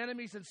against thine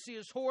enemies and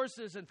seest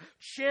horses and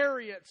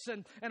chariots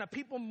and a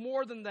people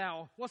more than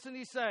thou, what's did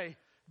he say?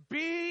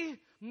 Be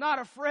not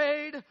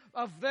afraid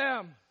of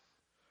them.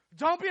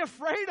 Don't be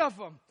afraid of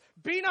them.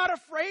 Be not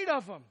afraid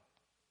of them.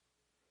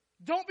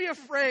 Don't be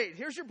afraid.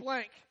 Here's your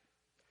blank.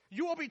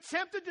 You will be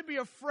tempted to be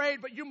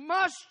afraid, but you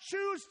must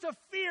choose to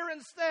fear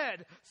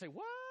instead. Say,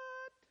 what?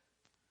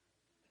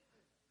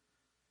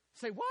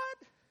 Say, what?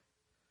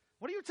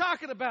 What are you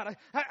talking about?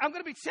 I'm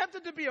going to be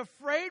tempted to be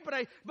afraid, but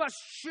I must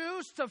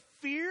choose to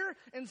fear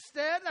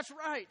instead? That's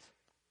right.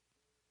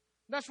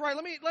 That's right.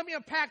 Let me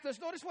unpack this.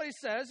 Notice what he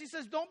says. He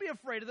says, don't be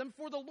afraid of them,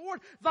 for the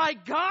Lord thy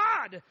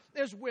God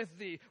is with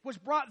thee,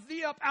 which brought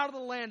thee up out of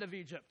the land of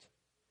Egypt.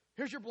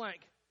 Here's your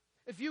blank.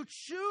 If you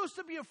choose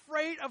to be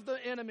afraid of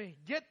the enemy,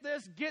 get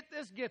this, get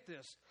this, get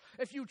this.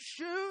 If you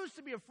choose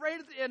to be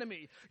afraid of the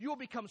enemy, you will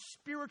become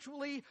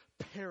spiritually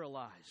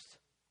paralyzed.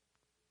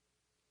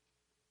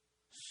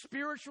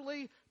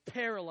 Spiritually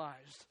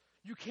paralyzed.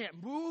 You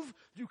can't move,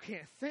 you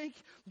can't think,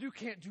 you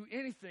can't do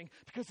anything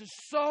because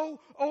it's so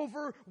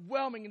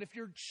overwhelming. And if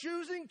you're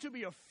choosing to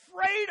be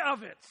afraid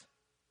of it,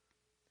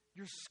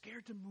 you're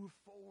scared to move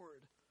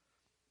forward.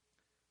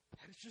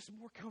 And it's just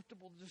more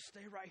comfortable to just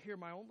stay right here in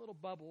my own little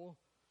bubble.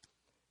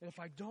 And if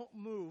I don't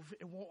move,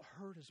 it won't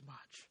hurt as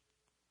much.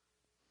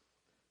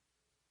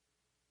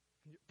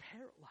 And you're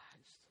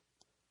paralyzed.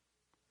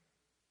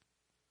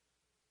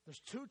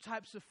 There's two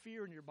types of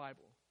fear in your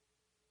Bible.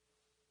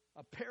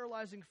 A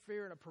paralyzing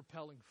fear and a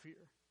propelling fear.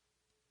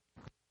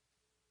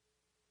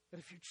 That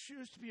if you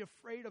choose to be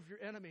afraid of your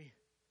enemy,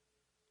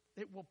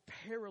 it will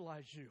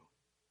paralyze you.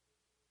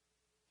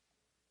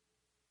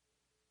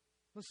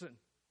 Listen,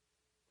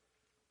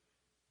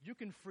 you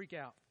can freak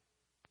out.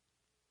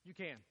 You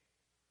can.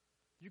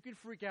 You can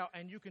freak out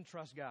and you can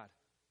trust God.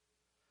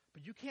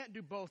 But you can't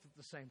do both at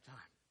the same time.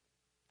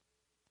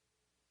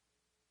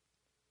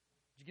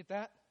 Did you get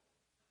that?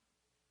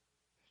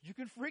 You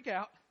can freak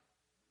out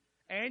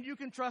and you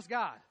can trust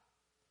God.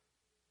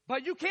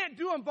 But you can't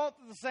do them both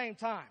at the same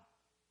time.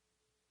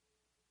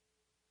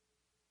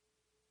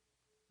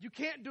 You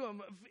can't do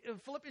them.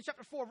 Philippians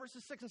chapter 4,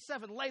 verses 6 and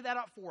 7 lay that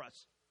out for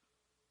us.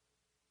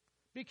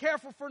 Be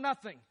careful for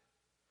nothing,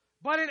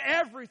 but in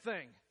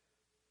everything,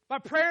 by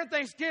prayer and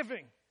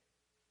thanksgiving,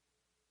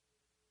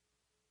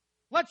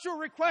 let your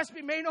requests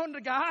be made known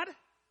to God,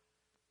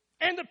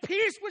 and the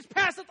peace which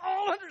passeth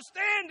all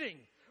understanding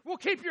will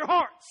keep your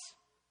hearts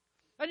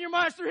and your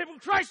minds through him,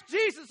 Christ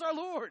Jesus our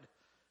Lord.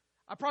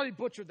 I probably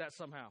butchered that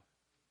somehow.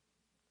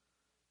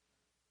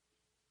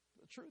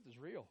 The truth is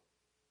real.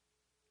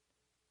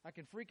 I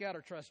can freak out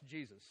or trust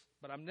Jesus,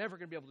 but I'm never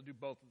going to be able to do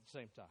both at the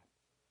same time.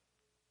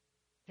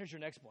 Here's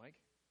your next blank.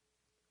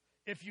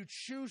 If you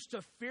choose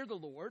to fear the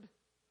Lord,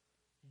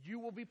 you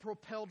will be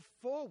propelled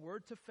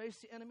forward to face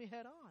the enemy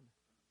head on.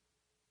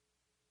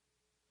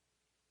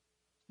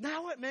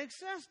 Now it makes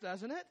sense,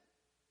 doesn't it?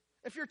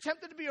 If you're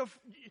tempted to be,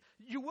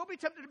 you will be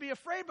tempted to be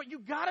afraid, but you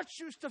got to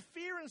choose to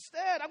fear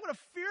instead. I'm going to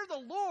fear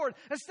the Lord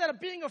instead of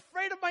being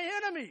afraid of my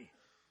enemy.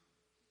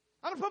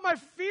 I'm going to put my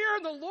fear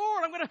in the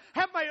Lord. I'm going to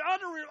have my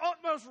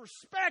utmost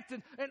respect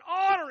and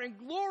honor and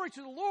glory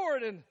to the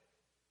Lord. And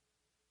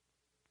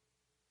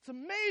it's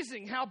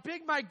amazing how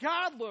big my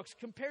God looks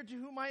compared to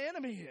who my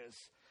enemy is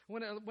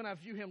when I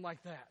view him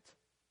like that.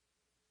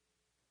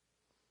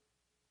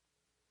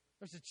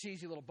 There's a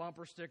cheesy little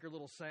bumper sticker,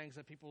 little sayings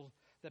that people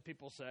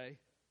say.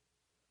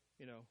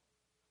 You know,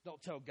 don't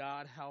tell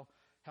God how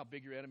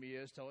big your enemy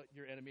is. Tell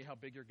your enemy how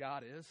big your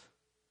God is.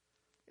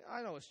 Yeah,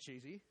 I know it's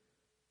cheesy,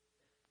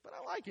 but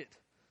I like it.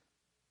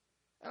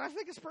 And I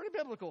think it's pretty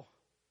biblical.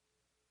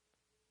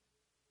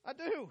 I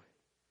do.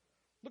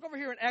 Look over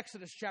here in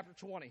Exodus chapter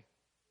 20.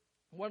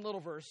 One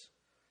little verse.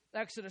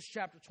 Exodus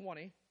chapter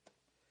 20.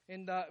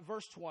 In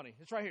verse 20.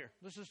 It's right here.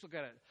 Let's just look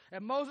at it.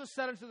 And Moses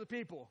said unto the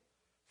people,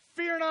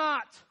 fear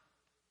not.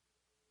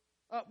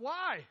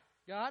 Why,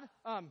 God?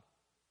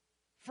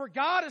 For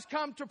God has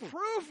come to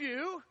prove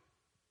you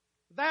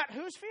that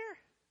whose fear?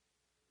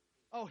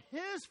 Oh,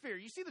 his fear.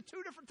 You see the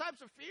two different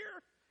types of fear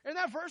in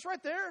that verse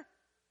right there?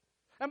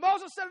 And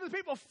Moses said to the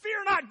people,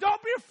 fear not,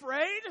 don't be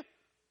afraid.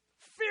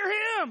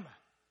 Fear him.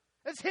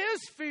 It's his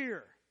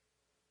fear.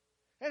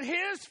 And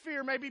his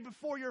fear may be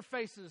before your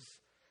faces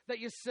that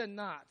you sin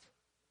not.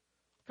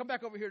 Come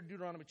back over here to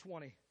Deuteronomy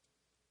 20.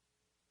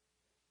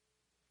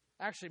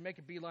 Actually, make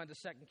a beeline to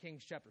 2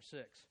 Kings chapter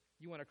 6.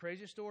 You want a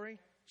crazy story?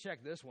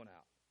 Check this one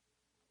out.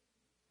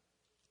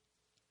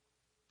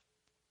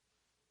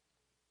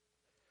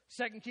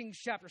 2 Kings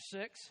chapter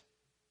 6.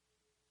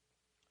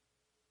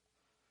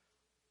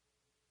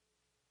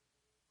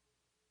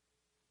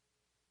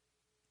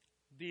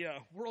 The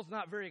world's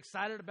not very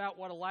excited about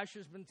what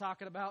Elisha's been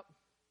talking about.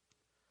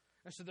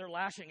 And so they're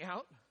lashing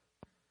out.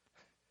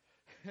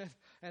 And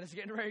it's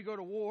getting ready to go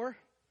to war.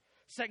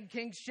 2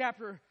 Kings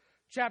chapter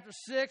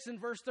 6 and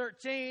verse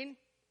 13.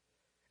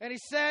 And he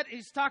said,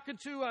 he's talking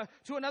to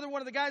another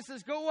one of the guys,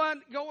 says, go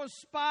and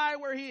spy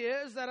where he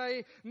is, that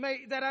I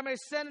may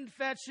send and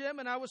fetch him.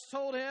 And I was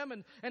told him,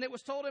 and it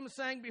was told him,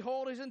 saying,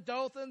 behold, he's in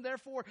Dothan.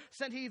 Therefore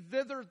sent he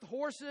thither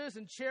horses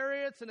and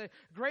chariots and a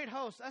great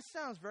host. That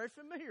sounds very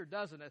familiar,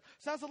 doesn't it?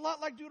 Sounds a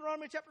lot like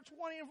Deuteronomy chapter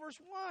 20 and verse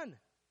 1.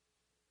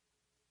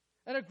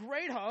 And a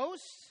great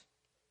host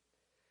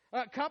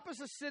compassed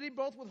the city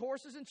both with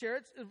horses and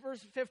chariots. In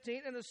verse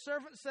 15, and the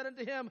servant said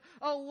unto him,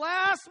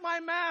 alas, my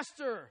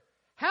master,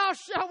 how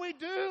shall we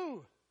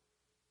do?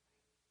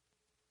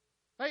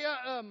 Hey,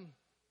 1,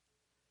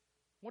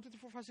 2, 3,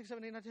 4, 5, 6,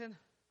 7, 8, 9, 10.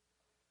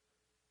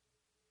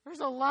 There's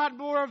a lot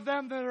more of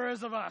them than there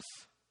is of us.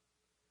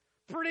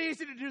 Pretty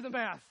easy to do the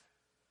math.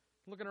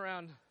 Looking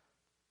around,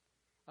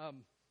 I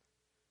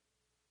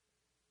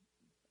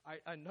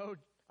know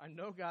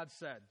God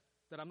said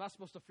that I'm not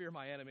supposed to fear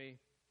my enemy,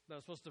 that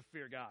I'm supposed to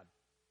fear God.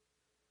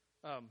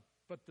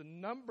 But the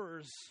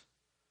numbers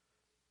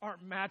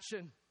aren't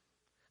matching.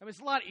 I mean, it's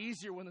a lot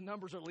easier when the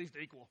numbers are at least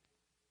equal,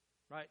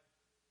 right?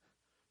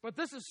 But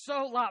this is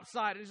so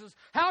lopsided. He says,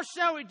 how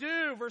shall we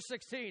do? Verse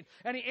 16.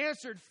 And he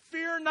answered,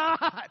 fear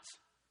not,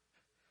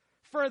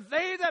 for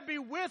they that be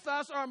with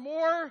us are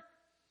more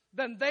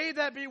than they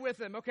that be with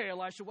them. Okay,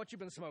 Elisha, what you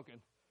been smoking?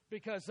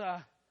 Because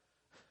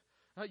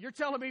you're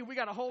telling me we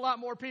got a whole lot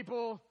more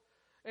people,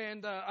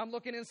 and I'm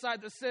looking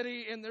inside the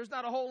city, and there's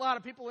not a whole lot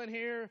of people in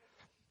here.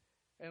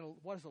 And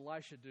what does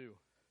Elisha do?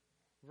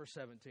 Verse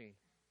 17.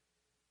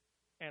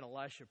 And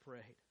Elisha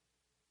prayed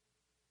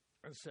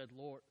and said,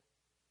 Lord,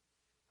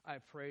 I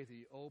pray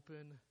thee,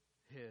 open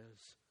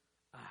his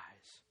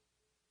eyes.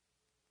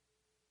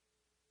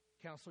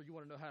 Counselor, you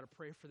want to know how to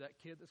pray for that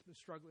kid that's been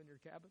struggling in your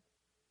cabin?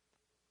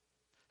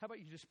 How about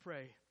you just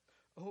pray,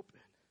 open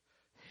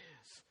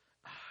his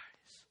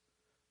eyes.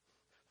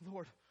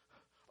 Lord,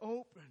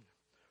 open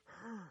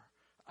her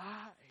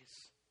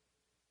eyes.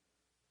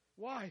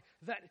 Why?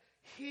 That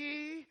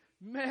he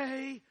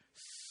may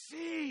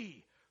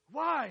see.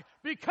 Why?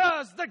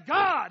 Because the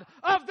God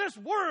of this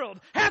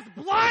world hath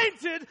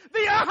blinded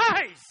the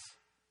eyes.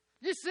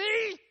 You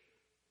see?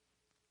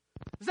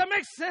 Does that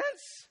make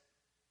sense?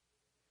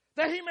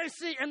 That he may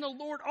see. And the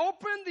Lord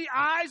opened the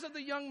eyes of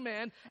the young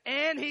man,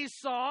 and he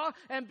saw,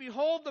 and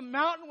behold, the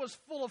mountain was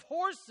full of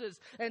horses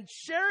and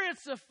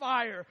chariots of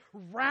fire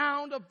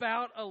round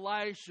about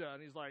Elisha.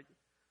 And he's like,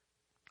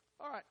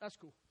 all right, that's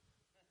cool.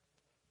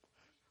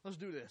 Let's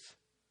do this.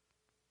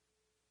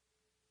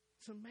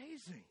 It's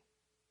amazing.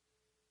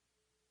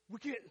 We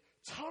get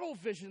tunnel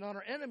vision on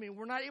our enemy.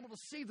 We're not able to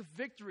see the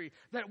victory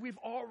that we've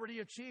already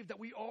achieved, that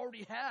we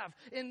already have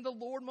in the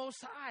Lord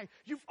Most High.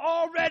 You've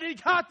already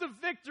got the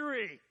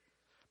victory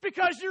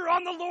because you're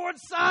on the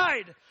Lord's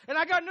side. And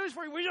I got news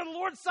for you. When you're on the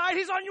Lord's side,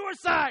 he's on your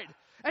side.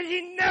 And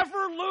he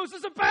never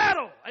loses a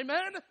battle.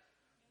 Amen?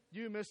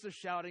 You missed a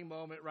shouting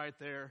moment right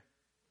there.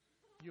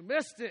 You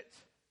missed it.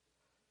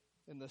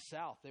 In the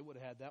South, they would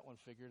have had that one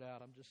figured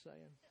out. I'm just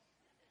saying.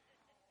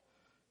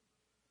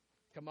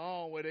 Come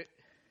on with it.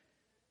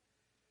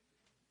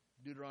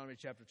 Deuteronomy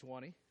chapter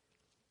 20.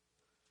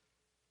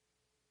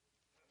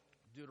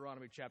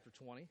 Deuteronomy chapter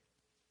 20.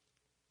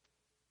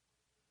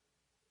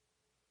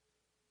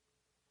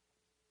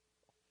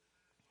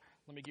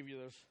 Let me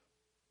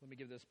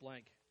give this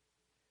blank.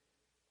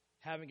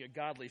 Having a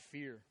godly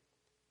fear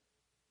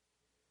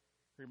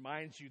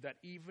reminds you that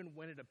even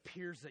when it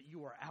appears that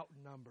you are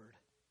outnumbered,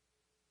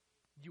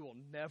 you will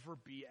never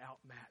be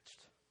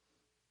outmatched.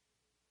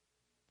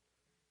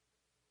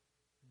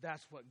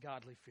 That's what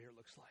godly fear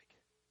looks like.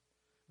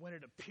 When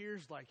it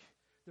appears like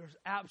there's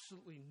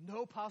absolutely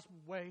no possible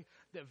way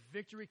that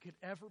victory could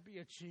ever be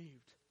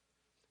achieved.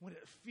 When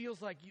it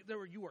feels like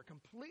you are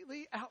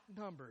completely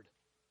outnumbered.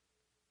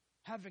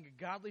 Having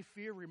a godly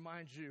fear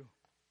reminds you,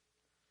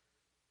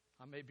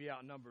 I may be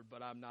outnumbered,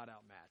 but I'm not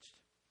outmatched.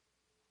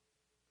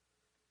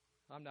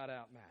 I'm not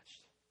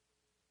outmatched.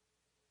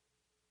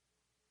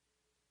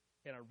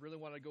 And I really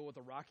want to go with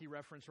a Rocky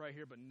reference right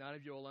here, but none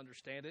of you will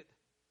understand it.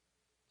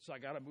 So I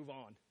got to move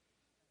on.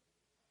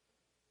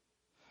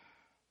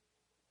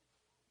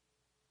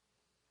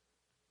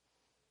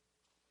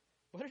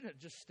 But isn't it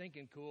just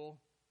stinking cool?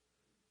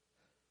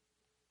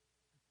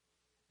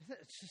 Isn't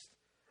it just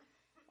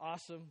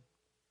awesome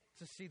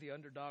to see the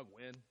underdog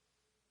win?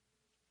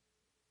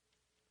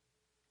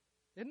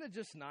 Isn't it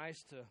just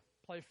nice to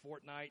play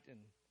Fortnite and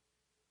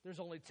there's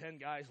only 10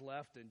 guys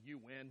left and you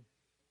win?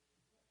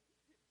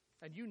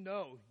 And you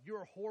know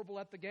you're horrible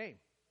at the game.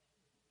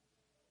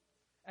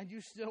 And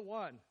you still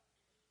won.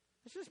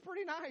 It's just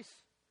pretty nice.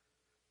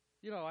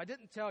 You know, I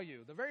didn't tell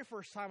you, the very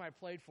first time I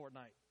played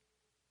Fortnite,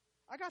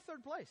 I got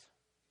third place.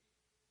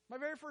 My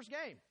very first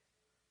game.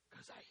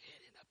 Because I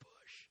hid in a bush.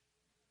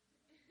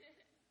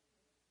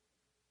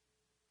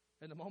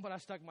 And the moment I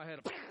stuck my head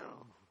up,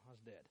 I was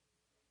dead.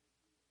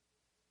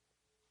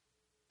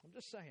 I'm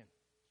just saying.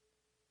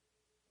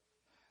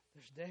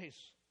 There's days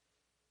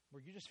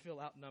where you just feel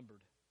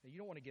outnumbered. And you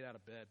don't want to get out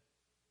of bed.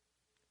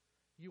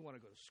 You want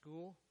to go to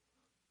school.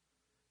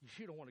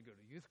 You don't want to go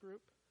to youth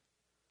group.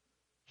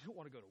 You don't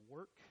want to go to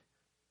work.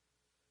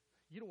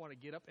 You don't want to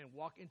get up and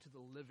walk into the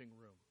living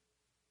room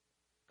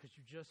because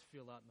you just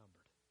feel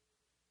outnumbered.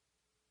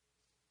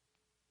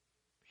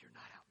 But you're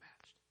not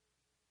outmatched.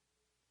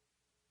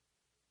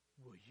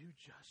 Will you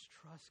just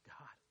trust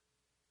God?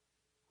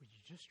 Will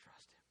you just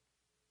trust Him?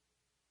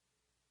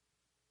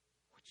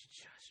 Would you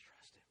just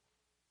trust Him?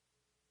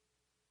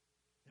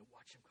 And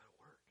watch Him go to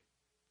work.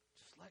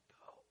 Just let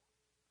go.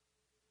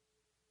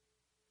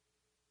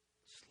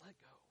 Just let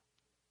go.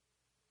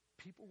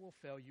 People will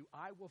fail you.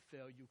 I will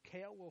fail you.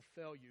 Kale will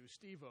fail you.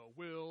 Steve-O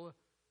will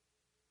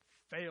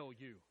fail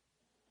you.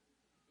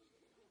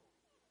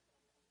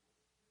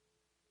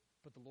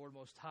 But the Lord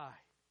Most High,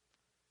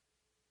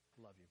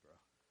 love you, bro.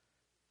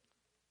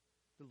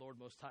 the Lord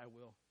Most High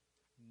will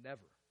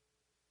never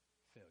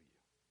fail you.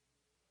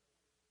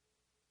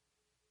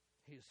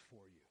 He is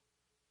for you,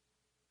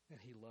 and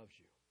He loves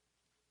you.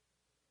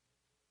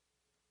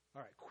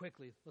 All right,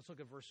 quickly, let's look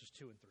at verses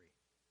 2 and 3.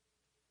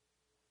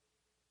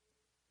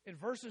 In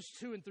verses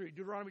 2 and 3,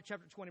 Deuteronomy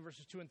chapter 20,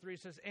 verses 2 and 3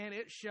 says, "And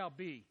it shall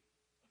be,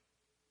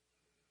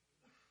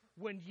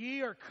 when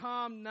ye are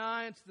come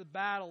nigh unto the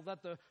battle,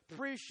 that the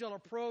priest shall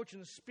approach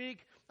and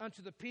speak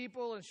unto the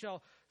people, and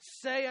shall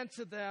say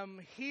unto them,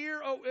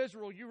 Hear, O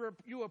Israel,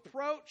 you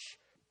approach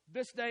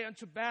this day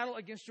unto battle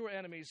against your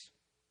enemies.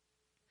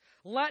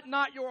 Let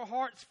not your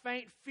hearts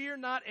faint, fear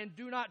not, and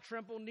do not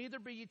tremble, neither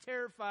be ye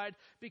terrified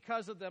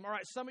because of them." All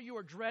right, some of you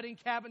are dreading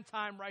cabin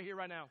time right here,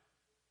 right now.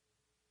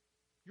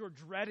 You're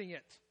dreading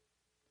it.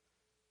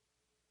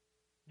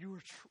 You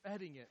are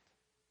dreading it.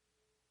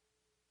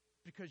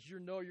 Because you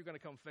know you're going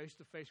to come face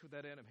to face with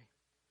that enemy.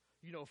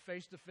 You know,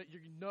 face to face, you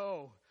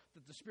know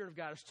that the Spirit of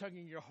God is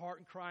tugging your heart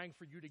and crying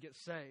for you to get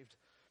saved.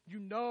 You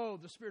know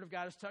the Spirit of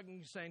God is tugging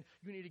you, saying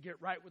you need to get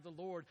right with the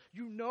Lord.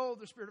 You know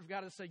the Spirit of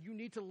God is saying you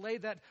need to lay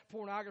that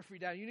pornography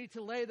down. You need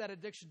to lay that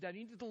addiction down.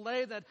 You need to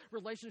lay that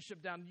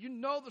relationship down. You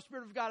know the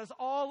Spirit of God is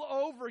all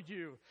over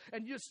you.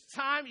 And it's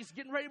time, it's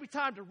getting ready to be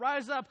time to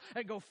rise up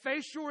and go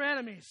face your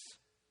enemies.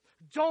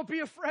 Don't be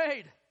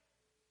afraid.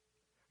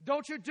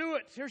 Don't you do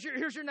it.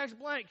 Here's your next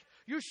blank.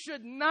 You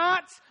should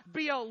not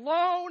be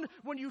alone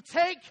when you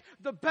take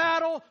the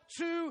battle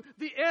to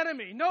the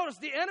enemy. Notice,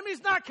 the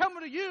enemy's not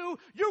coming to you.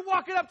 You're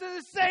walking up to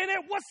this saying, "Hey,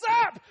 what's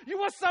up? You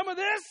want some of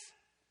this?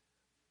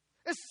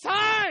 It's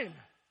time.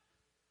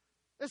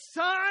 It's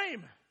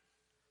time."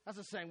 That's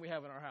a saying we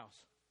have in our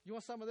house. "You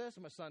want some of this?"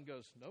 And my son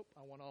goes, "Nope,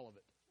 I want all of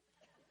it."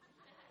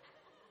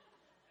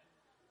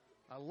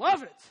 I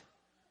love it.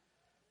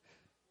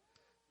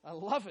 I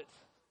love it.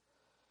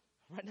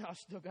 Right now, I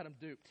still got him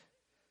duped.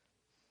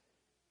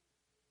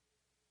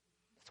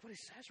 That's what he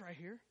says right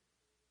here.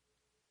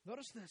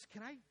 Notice this.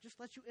 Can I just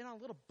let you in on a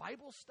little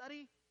Bible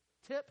study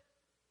tip?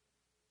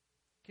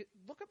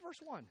 Look at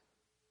verse 1.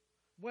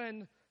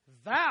 "When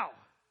thou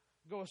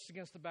goest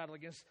against the battle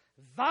against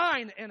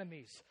thine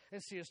enemies,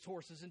 and seest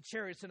horses and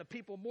chariots and a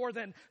people more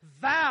than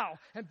thou,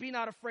 and be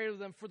not afraid of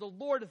them, for the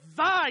Lord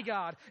thy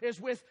God is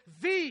with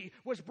thee,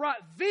 which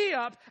brought thee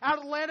up out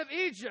of the land of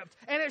Egypt.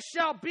 And it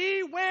shall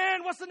be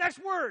when," what's the next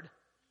word?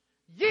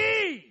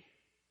 "Ye."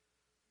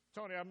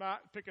 Tony, I'm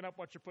not picking up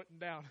what you're putting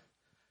down.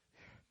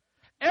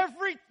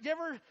 Anybody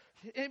ever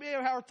have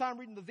a hard time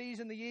reading the these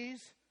and the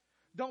ye's?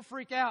 Don't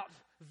freak out.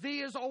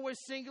 Thee is always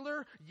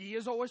singular. Ye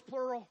is always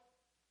plural.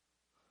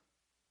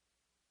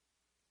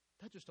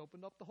 That just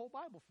opened up the whole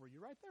Bible for you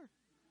right there.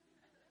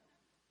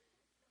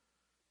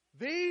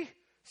 The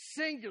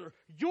singular,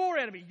 your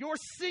enemy, your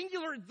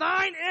singular,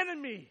 thine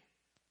enemy.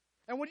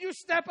 And when you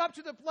step up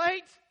to the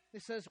plate,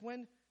 it says,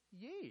 "When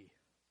ye."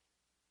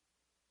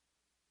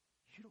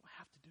 You don't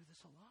have to do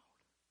this alone.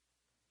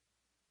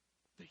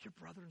 That your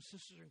brother and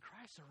sisters in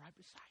Christ are right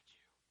beside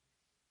you.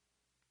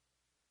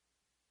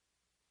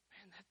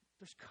 Man,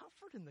 there's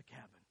comfort in the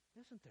cabin,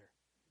 isn't there?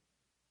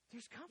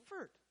 There's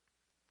comfort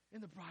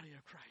in the body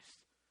of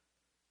Christ.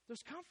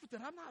 There's comfort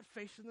that I'm not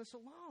facing this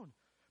alone.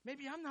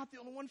 Maybe I'm not the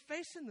only one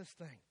facing this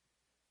thing.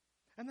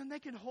 And then they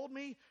can hold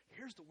me,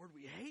 here's the word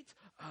we hate,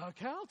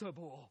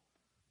 accountable.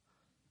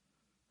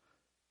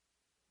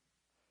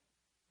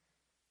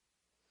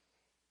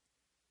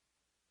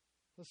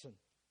 Listen,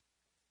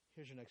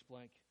 here's your next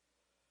blank.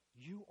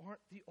 You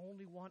aren't the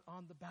only one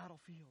on the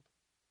battlefield.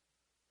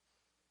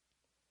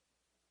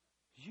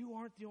 You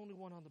aren't the only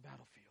one on the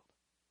battlefield.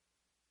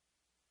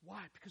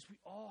 Why? Because we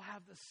all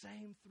have the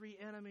same three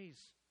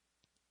enemies.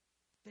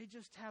 They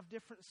just have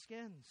different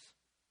skins.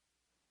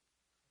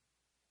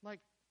 Like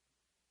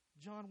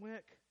John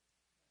Wick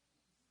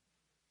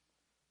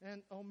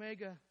and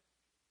Omega,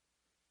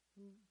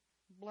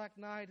 Black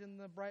Knight and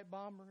the Bright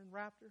Bomber and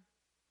Raptor.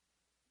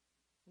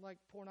 Like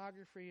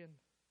pornography and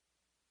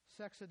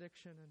sex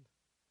addiction and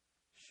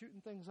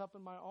shooting things up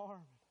in my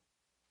arm.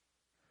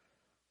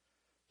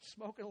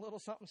 Smoking a little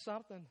something,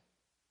 something.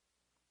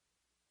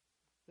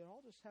 They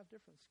all just have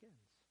different skins.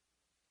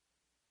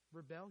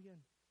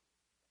 Rebellion.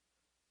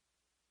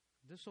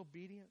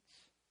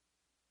 Disobedience.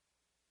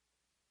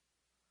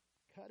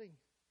 Cutting.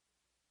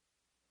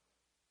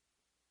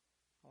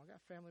 Oh, I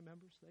got family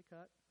members, they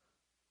cut.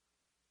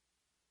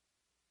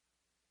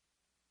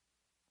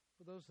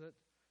 For those that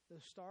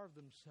starve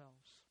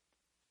themselves.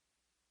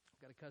 I've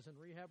got a cousin in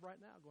rehab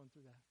right now going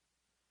through that.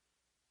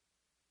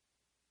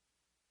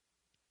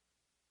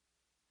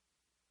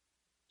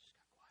 Just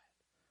got quiet.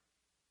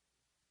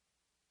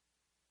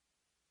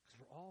 Because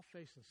we're all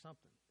facing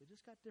something. They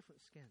just got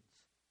different skins.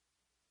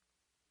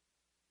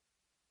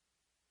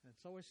 And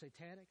it's always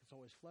satanic, it's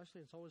always fleshly,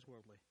 it's always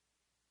worldly.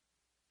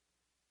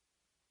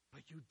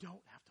 But you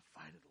don't have to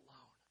fight it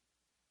alone.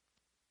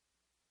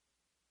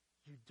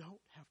 You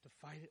don't have to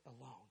fight it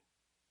alone.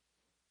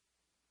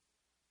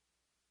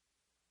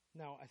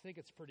 Now, I think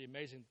it's pretty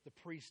amazing. The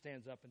priest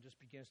stands up and just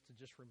begins to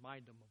just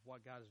remind them of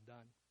what God has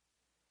done.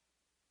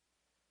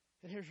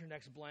 And here's your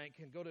next blank.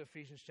 And go to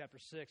Ephesians chapter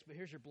 6. But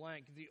here's your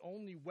blank. The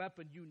only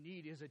weapon you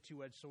need is a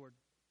two-edged sword.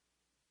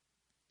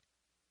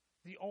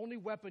 The only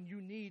weapon you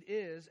need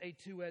is a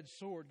two-edged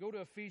sword. Go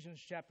to Ephesians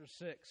chapter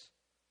 6.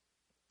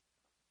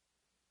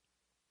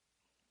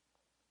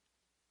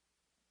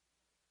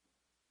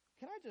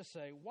 Can I just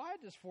say, why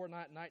does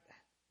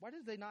why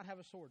did they not have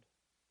a sword?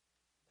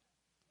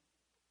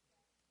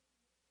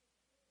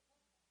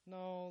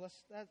 No,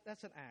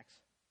 that's an axe.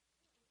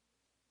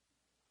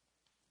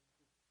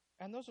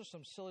 And those are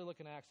some silly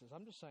looking axes.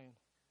 I'm just saying.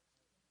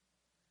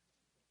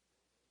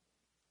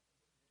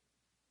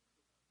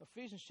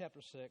 Ephesians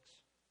chapter 6.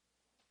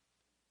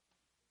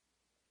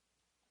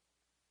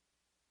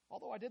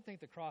 Although I did think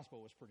the crossbow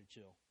was pretty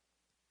chill.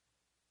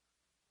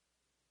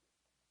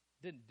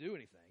 Didn't do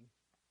anything.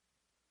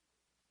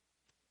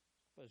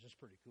 But it's just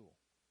pretty cool.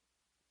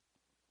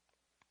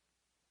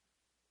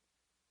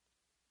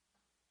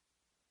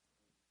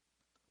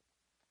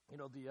 You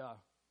know,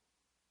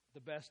 the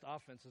best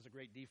offense is a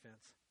great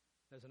defense,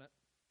 isn't it?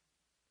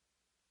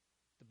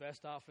 The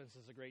best offense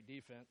is a great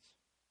defense.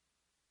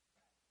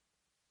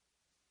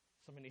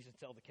 Somebody needs to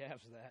tell the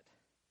Cavs that.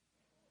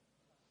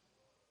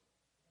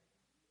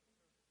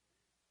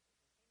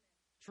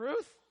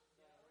 Truth?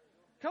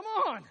 Come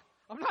on.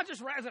 I'm not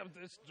just razzing.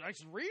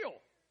 It's real.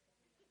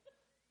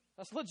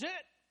 That's legit.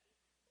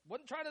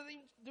 Wasn't trying to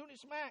do any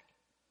smack.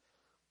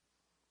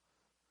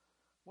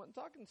 Wasn't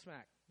talking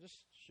smack. Just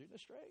shooting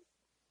it straight.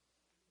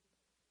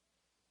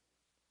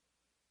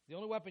 The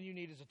only weapon you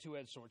need is a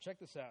two-edged sword. Check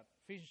this out.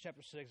 Ephesians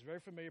chapter 6, very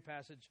familiar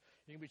passage.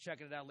 You can be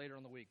checking it out later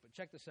in the week. But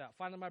check this out.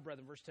 Finally, my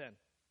brethren, verse 10.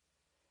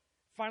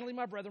 Finally,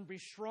 my brethren, be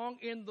strong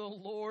in the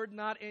Lord,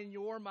 not in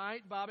your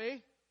might.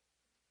 Bobby?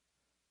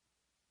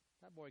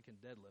 That boy can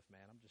deadlift,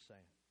 man. I'm just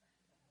saying.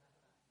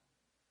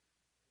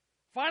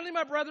 Finally,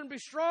 my brethren, be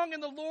strong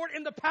in the Lord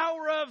in the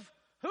power of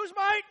whose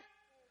might?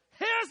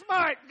 His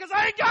might. Because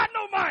I ain't got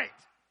no might.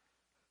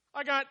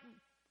 I got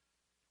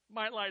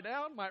might lie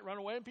down, might run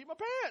away and pee my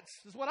pants.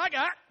 This is what I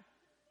got.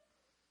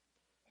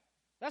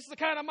 That's the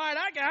kind of might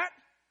I got.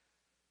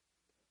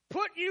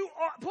 Put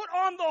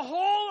on the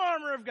whole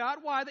armor of God.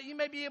 Why? That you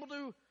may be able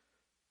to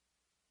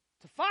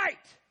fight.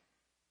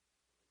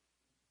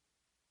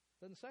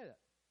 Doesn't say that.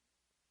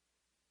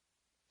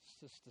 It's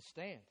just to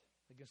stand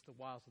against the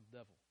wiles of the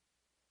devil.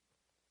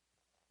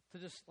 To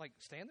just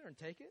stand there and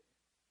take it?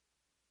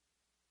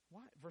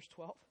 Why? Verse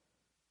 12.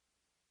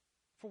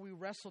 For we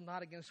wrestle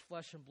not against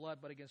flesh and blood,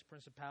 but against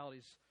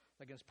principalities,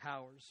 against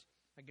powers,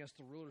 against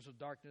the rulers of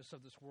darkness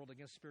of this world,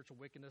 against spiritual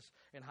wickedness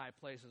in high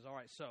places. All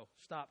right, so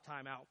stop,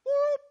 time out.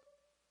 Whoop!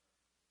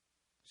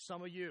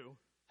 Some of you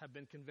have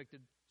been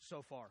convicted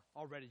so far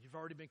already. You've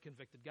already been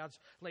convicted. God's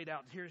laid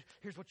out,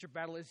 here's what your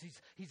battle is.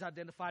 He's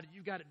identified it.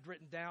 You got it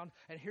written down.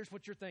 And here's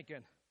what you're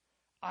thinking.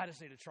 I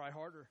just need to try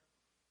harder.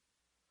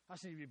 I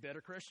just need to be a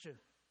better Christian.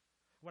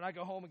 When I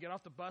go home and get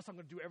off the bus, I'm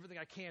going to do everything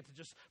I can to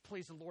just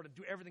please the Lord and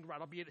do everything right.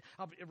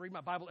 I'll read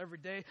my Bible every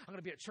day. I'm going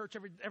to be at church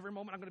every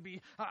moment. I'm going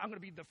to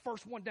be the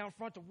first one down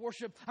front to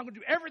worship. I'm going to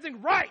do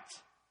everything right.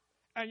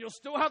 And you'll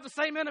still have the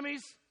same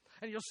enemies,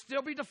 and you'll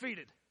still be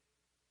defeated.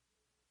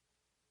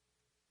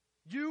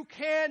 You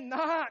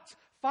cannot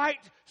fight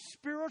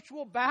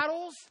spiritual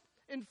battles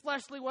in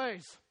fleshly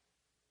ways.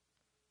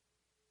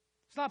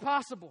 It's not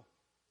possible.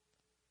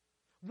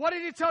 What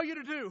did he tell you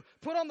to do?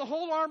 Put on the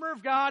whole armor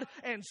of God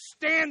and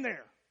stand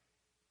there.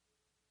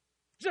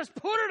 Just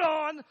put it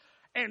on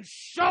and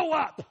show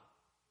up.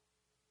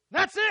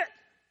 That's it.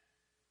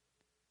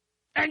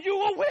 And you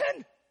will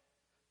win.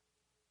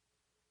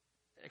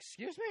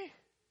 Excuse me?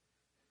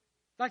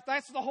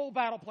 That's the whole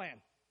battle plan.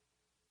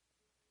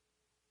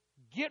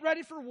 Get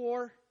ready for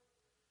war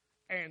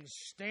and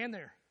stand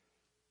there.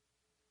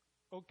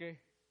 Okay.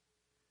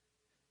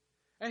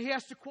 And he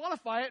has to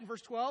qualify it in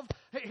verse 12.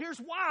 Here's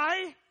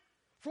why.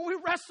 For we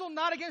wrestle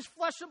not against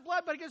flesh and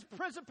blood, but against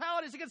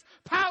principalities, against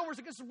powers,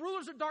 against the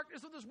rulers of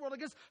darkness of this world,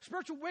 against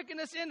spiritual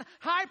wickedness in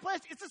high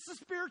places. It's a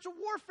spiritual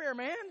warfare,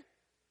 man.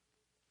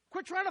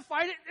 Quit trying to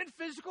fight it in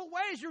physical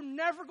ways. You're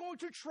never going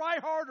to try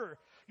harder.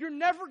 You're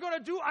never going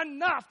to do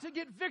enough to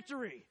get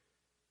victory.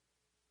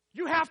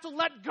 You have to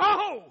let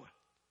go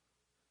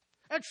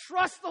and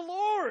trust the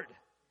Lord.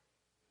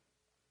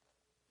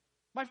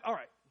 All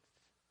right.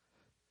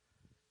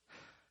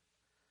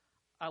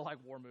 I like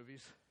war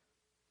movies.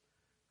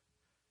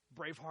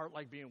 Braveheart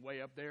being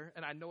way up there.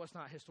 And I know it's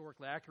not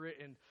historically accurate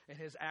and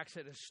his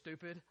accent is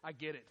stupid. I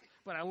get it.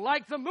 But I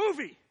like the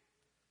movie.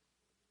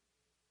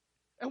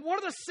 And one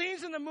of the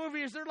scenes in the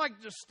movie is they're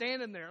just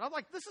standing there. And I'm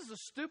like, this is the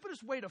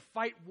stupidest way to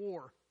fight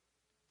war.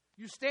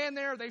 You stand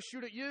there, they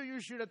shoot at you, you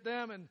shoot at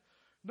them, and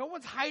no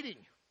one's hiding.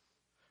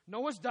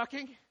 No one's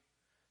ducking.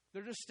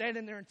 They're just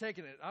standing there and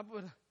taking it. I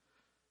would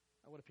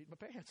have peed my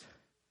pants.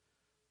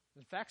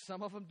 In fact,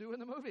 some of them do in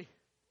the movie.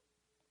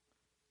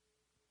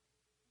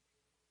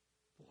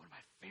 But one of my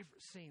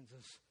favorite scenes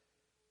is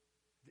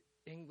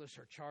the English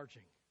are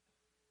charging.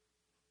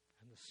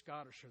 And the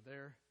Scottish are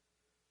there.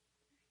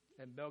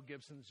 And Mel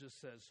Gibson just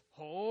says,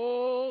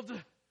 hold,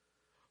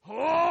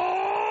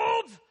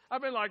 hold.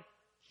 I've been like,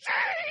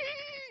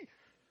 gee!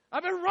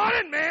 I've been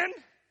running, man.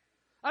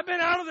 I've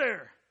been out of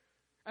there.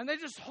 And they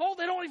just hold,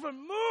 they don't even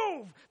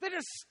move. They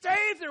just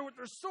stay there with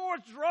their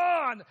swords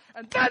drawn,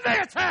 and then they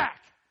attack.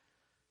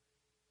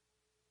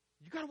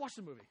 You got to watch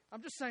the movie.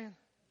 I'm just saying.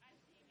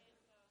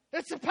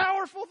 It's a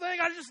powerful thing.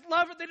 I just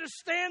love it. They just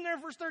stand there,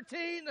 verse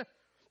 13.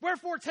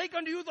 Wherefore take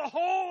unto you the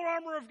whole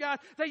armor of God,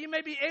 that you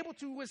may be able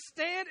to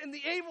withstand in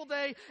the evil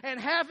day, and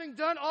having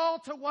done all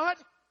to what?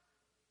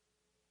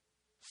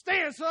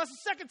 Stand. So that's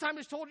the second time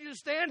he's told you to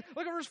stand.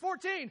 Look at verse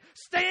 14.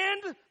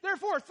 Stand,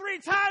 therefore. 3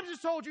 times he's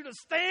told you to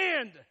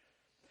stand.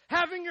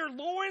 Having your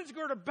loins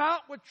girt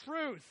about with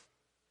truth.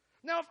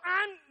 Now, if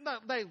I'm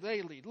not,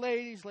 ladies.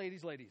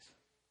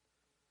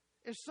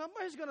 If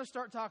somebody's going to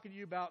start talking to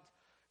you about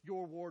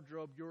your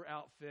wardrobe, your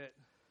outfit,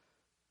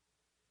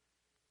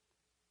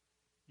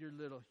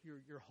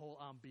 your whole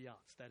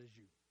ambiance, that is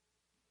you.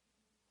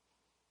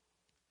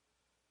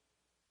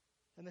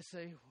 And they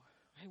say,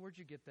 hey, where'd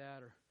you get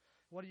that? Or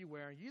what are you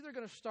wearing? You're either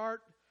going to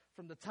start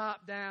from the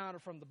top down or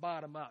from the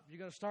bottom up. You're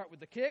going to start with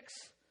the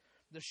kicks,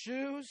 the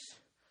shoes,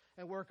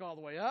 and work all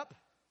the way up.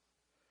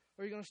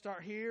 Or you're going to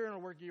start here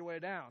and work your way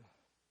down.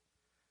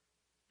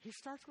 He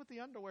starts with the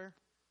underwear.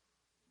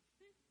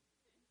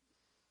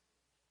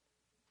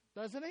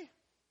 Doesn't he?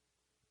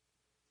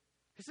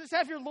 He says,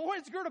 have your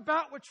loins girt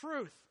about with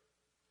truth.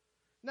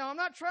 Now, I'm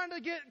not trying to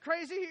get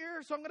crazy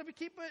here, so I'm going to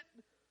keep it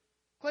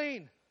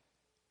clean.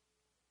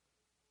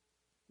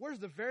 Where's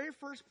the very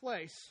first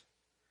place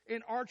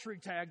in archery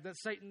tag that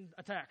Satan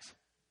attacks?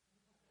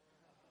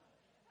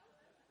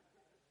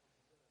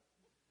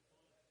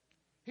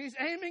 He's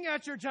aiming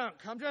at your junk.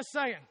 I'm just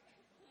saying.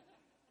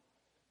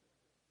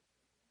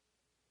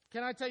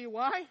 Can I tell you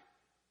why?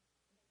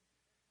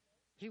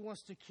 He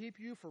wants to keep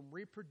you from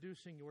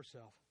reproducing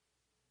yourself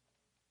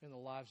in the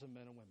lives of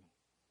men and women.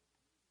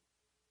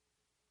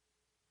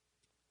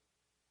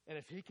 And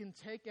if he can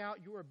take out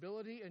your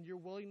ability and your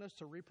willingness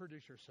to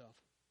reproduce yourself,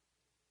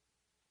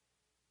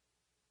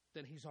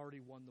 then he's already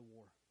won the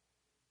war.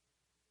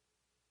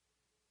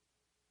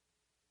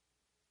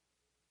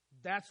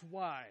 That's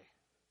why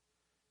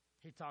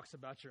he talks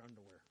about your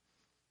underwear.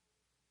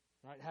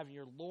 Right? Having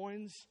your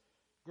loins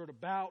girt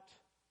about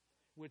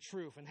with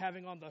truth, and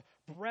having on the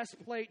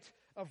breastplate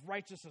of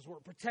righteousness, where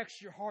it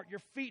protects your heart,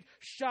 your feet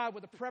shod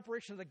with the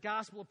preparation of the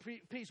gospel of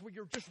peace, where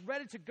you're just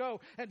ready to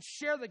go and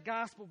share the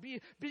gospel,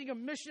 being a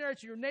missionary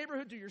to your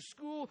neighborhood, to your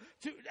school,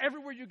 to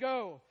everywhere you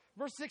go.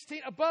 Verse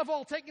 16, above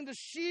all, taking the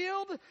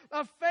shield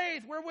of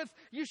faith, wherewith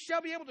you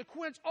shall be able to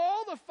quench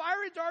all the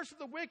fiery darts of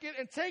the wicked,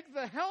 and take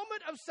the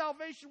helmet of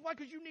salvation. Why?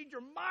 Because you need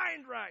your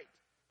mind right.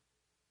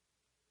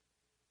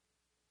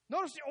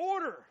 Notice the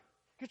order.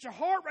 Get your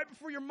heart right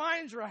before your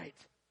mind's right.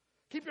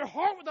 Keep your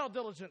heart with all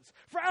diligence,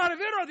 for out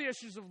of it are the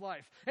issues of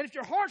life. And if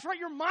your heart's right,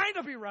 your mind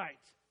will be right.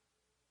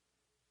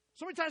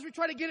 So many times we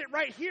try to get it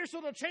right here so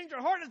it'll change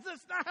our heart.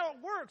 That's not how it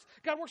works.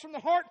 God works from the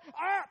heart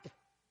up.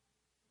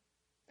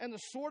 And the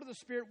sword of the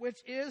Spirit, which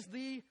is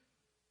the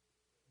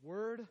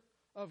Word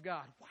of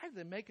God. Why are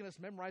they making us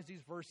memorize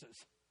these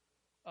verses?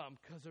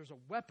 Because there's a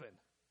weapon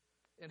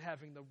in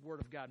having the Word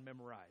of God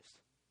memorized.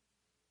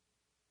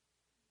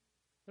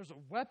 There's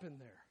a weapon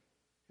there,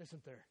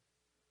 isn't there?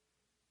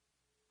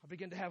 I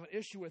begin to have an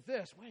issue with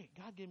this. Wait,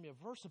 God gave me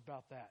a verse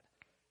about that.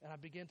 And I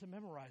begin to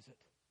memorize it.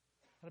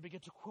 And I begin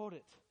to quote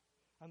it.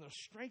 And there's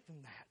strength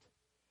in that.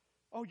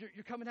 Oh,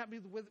 you're coming at me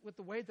with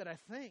the way that I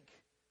think.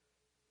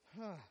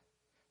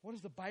 What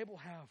does the Bible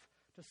have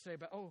to say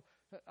about,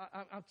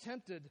 I'm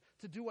tempted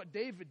to do what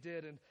David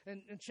did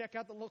and check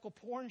out the local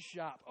porn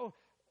shop. Oh,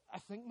 I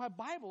think my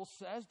Bible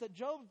says that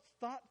Job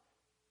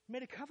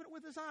made a covenant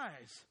with his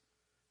eyes,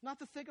 not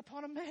to think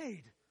upon a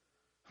maid.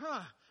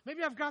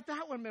 Maybe I've got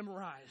that one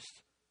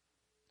memorized.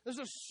 There's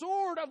a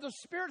sword of the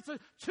Spirit. It's a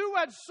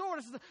two-edged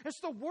sword. It's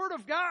the Word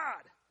of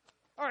God.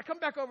 All right, come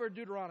back over to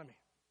Deuteronomy.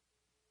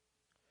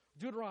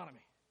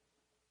 Deuteronomy.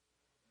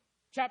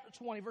 Chapter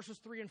 20, verses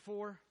 3 and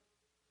 4.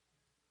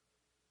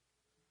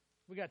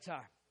 We got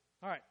time.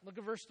 All right, look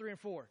at verse 3 and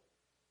 4.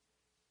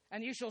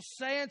 And you shall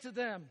say unto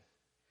them,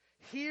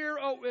 Hear,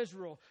 O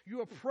Israel,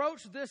 you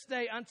approach this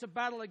day unto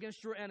battle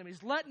against your enemies.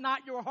 Let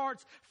not your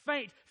hearts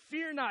faint.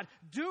 Fear not.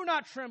 Do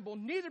not tremble.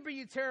 Neither be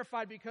ye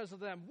terrified because of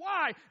them.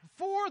 Why?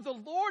 For the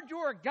Lord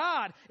your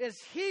God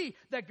is he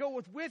that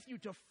goeth with you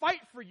to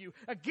fight for you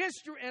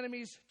against your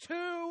enemies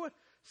to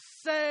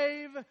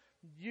save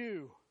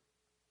you.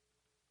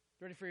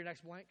 Ready for your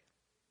next blank?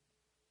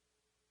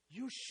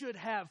 You should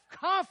have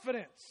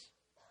confidence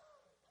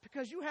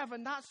because you have a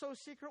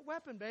not-so-secret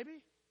weapon,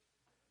 baby.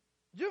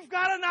 You've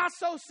got a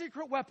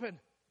not-so-secret weapon.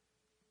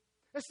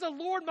 It's the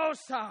Lord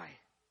Most High.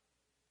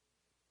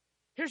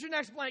 Here's your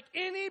next blank.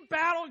 Any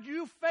battle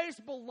you face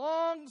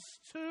belongs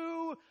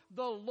to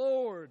the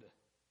Lord.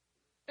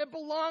 It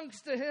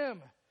belongs to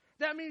Him.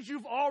 That means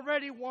you've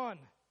already won.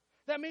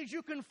 That means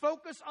you can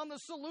focus on the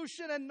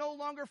solution and no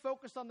longer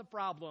focus on the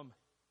problem.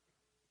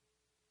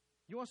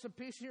 You want some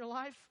peace in your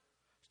life?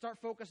 Start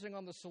focusing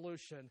on the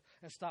solution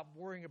and stop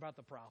worrying about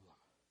the problem.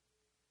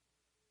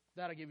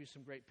 That'll give you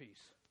some great peace.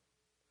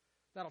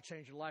 That'll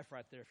change your life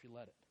right there if you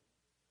let it.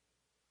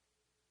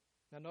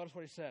 Now notice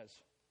what he says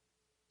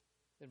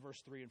in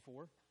verse 3 and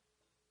 4.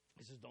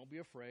 He says, don't be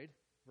afraid.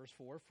 Verse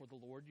 4, for the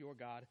Lord your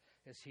God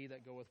is he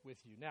that goeth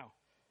with you. Now,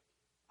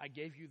 I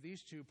gave you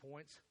these 2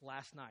 points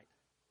last night.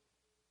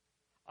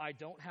 I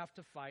don't have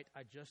to fight.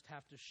 I just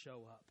have to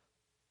show up.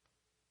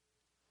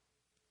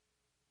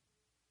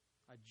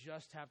 I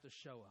just have to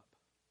show up.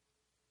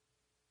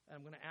 And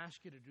I'm going to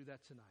ask you to do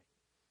that tonight.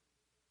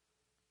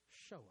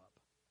 Show up.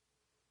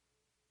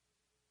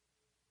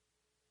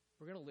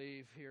 We're going to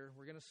leave here.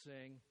 We're going to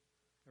sing.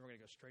 And we're going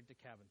to go straight to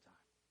cabin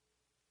time.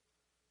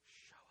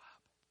 Show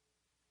up.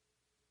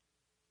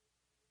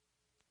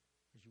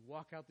 As you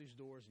walk out these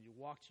doors and you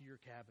walk to your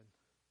cabin,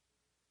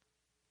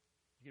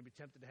 you're going to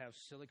be tempted to have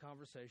silly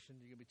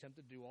conversation. You're going to be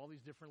tempted to do all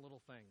these different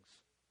little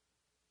things.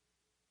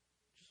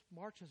 Just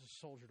march as a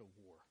soldier to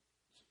war.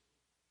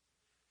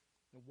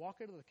 And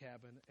walk into the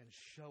cabin and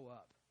show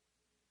up.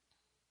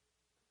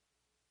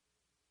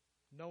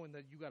 Knowing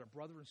that you got a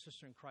brother and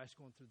sister in Christ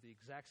going through the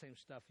exact same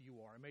stuff you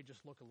are. It may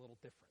just look a little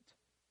different.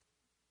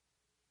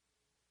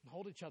 And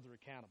hold each other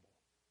accountable.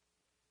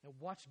 And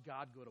watch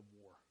God go to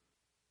war.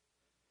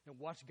 And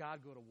watch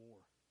God go to war.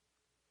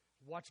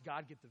 Watch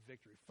God get the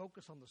victory.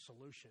 Focus on the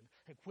solution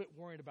and quit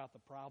worrying about the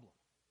problem.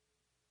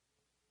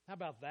 How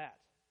about that?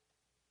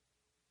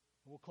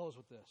 And we'll close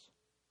with this.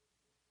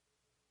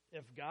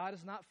 If God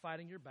is not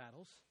fighting your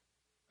battles,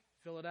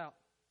 fill it out.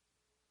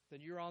 Then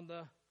you're on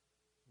the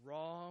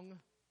wrong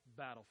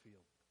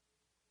battlefield.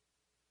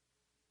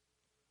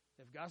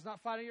 If God's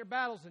not fighting your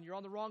battles, then you're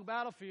on the wrong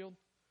battlefield.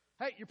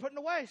 Hey, you're putting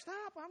away. Stop.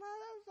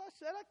 I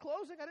said I'm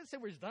closing. I didn't say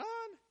we're done.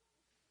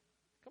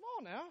 Come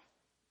on now.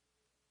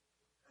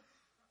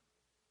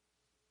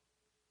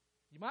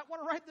 You might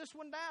want to write this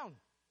one down.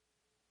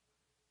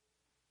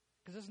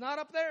 Because it's not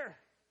up there.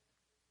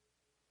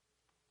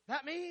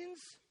 That means,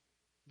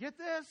 get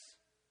this,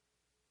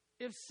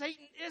 if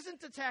Satan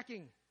isn't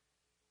attacking,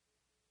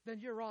 then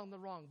you're on the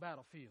wrong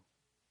battlefield.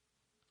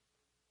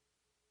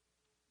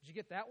 Did you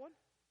get that one?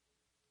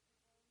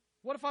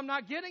 What if I'm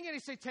not getting any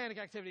satanic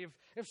activity?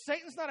 If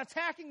Satan's not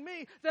attacking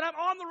me, then I'm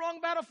on the wrong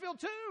battlefield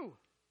too.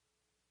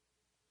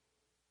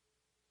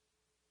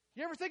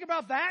 You ever think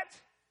about that?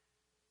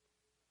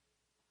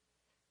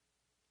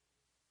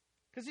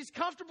 Because he's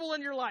comfortable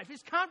in your life.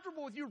 He's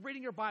comfortable with you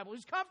reading your Bible.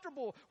 He's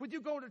comfortable with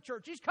you going to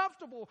church. He's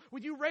comfortable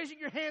with you raising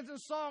your hands in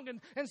song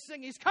and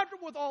singing. He's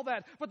comfortable with all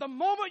that. But the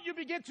moment you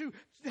begin to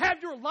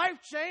have your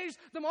life changed,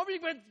 the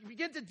moment you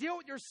begin to deal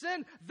with your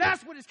sin,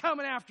 that's when he's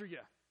coming after you.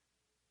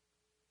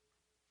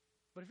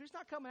 But if he's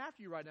not coming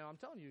after you right now, I'm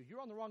telling you, you're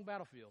on the wrong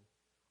battlefield.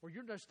 Or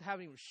you're just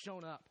haven't even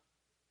shown up.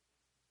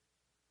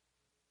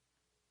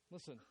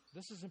 Listen,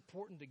 this is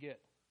important to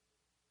get.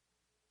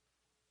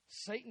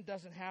 Satan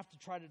doesn't have to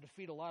try to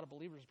defeat a lot of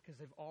believers because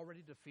they've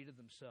already defeated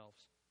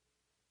themselves.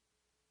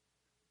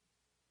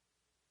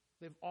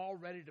 They've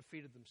already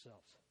defeated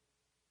themselves.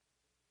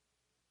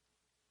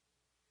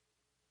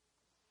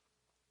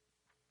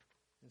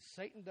 And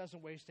Satan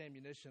doesn't waste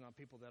ammunition on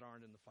people that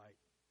aren't in the fight.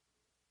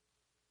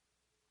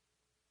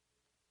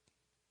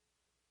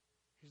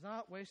 He's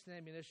not wasting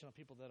ammunition on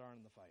people that aren't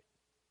in the fight.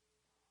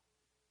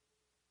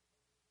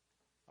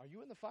 Are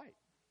you in the fight?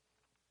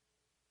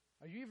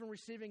 Are you even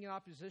receiving an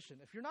opposition?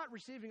 If you're not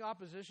receiving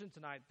opposition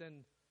tonight,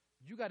 then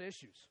you got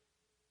issues.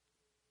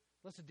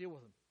 Let's deal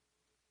with them.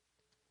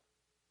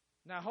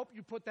 Now, I hope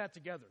you put that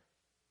together.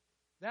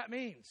 That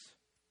means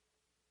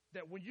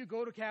that when you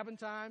go to cabin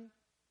time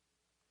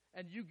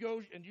and you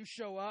go and you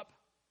show up,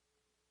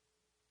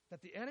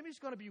 that the enemy's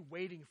going to be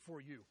waiting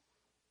for you.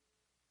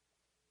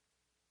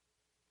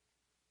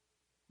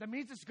 That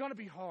means it's going to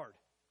be hard.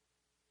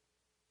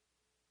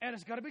 And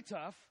it's going to be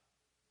tough.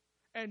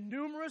 And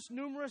numerous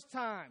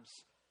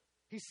times,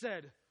 he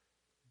said,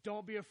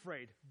 don't be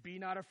afraid. Be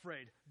not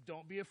afraid.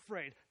 Don't be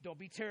afraid. Don't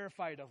be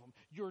terrified of them.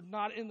 You're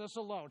not in this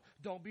alone.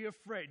 Don't be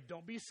afraid.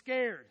 Don't be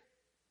scared.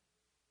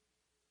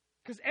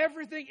 Because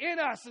everything in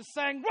us is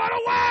saying, run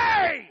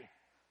away!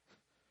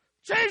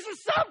 Change the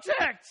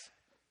subject!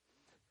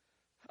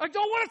 I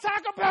don't want to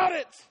talk about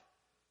it.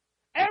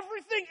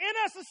 Everything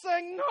in us is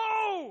saying,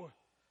 no!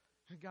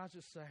 And God's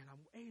just saying, I'm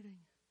waiting.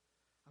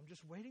 I'm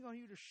just waiting on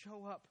you to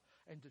show up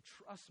and to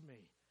trust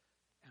me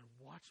and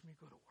watch me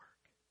go to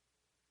work.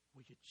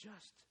 Will you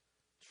just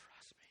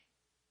trust me?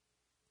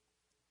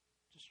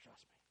 Just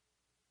trust me.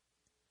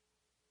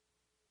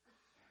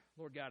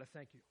 Lord God, I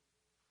thank you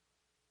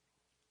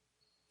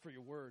for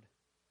your word.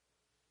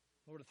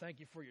 Lord, I thank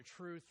you for your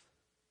truth.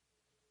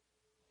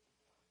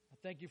 I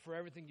thank you for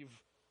everything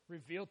you've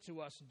revealed to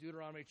us in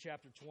Deuteronomy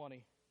chapter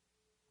 20.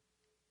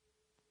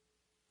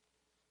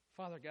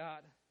 Father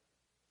God,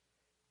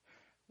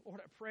 Lord,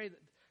 I pray that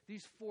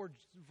these 4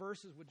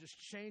 verses would just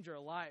change our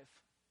life.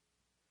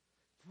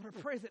 Lord,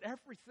 I pray that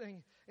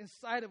everything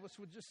inside of us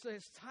would just say,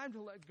 it's time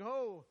to let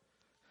go.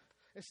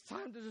 It's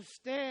time to just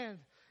stand.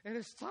 And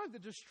it's time to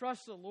just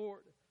trust the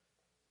Lord.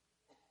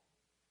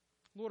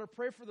 Lord, I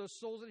pray for those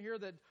souls in here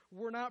that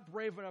were not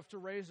brave enough to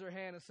raise their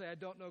hand and say, I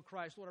don't know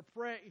Christ. Lord, I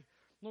pray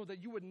Lord,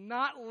 that you would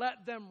not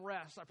let them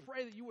rest. I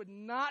pray that you would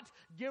not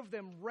give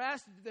them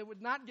rest. They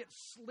would not get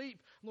sleep.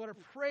 Lord, I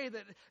pray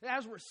that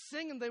as we're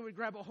singing, they would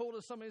grab a hold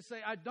of somebody and say,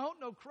 I don't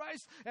know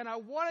Christ, and I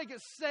want to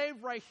get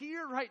saved right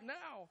here, right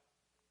now.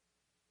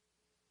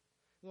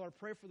 Lord, I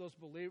pray for those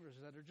believers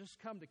that are just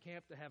come to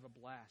camp to have a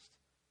blast.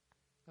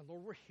 And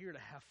Lord, we're here to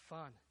have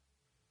fun.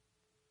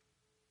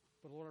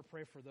 But Lord, I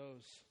pray for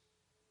those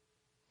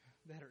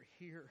that are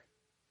here.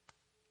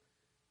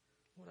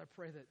 Lord, I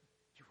pray that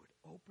you would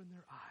open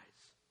their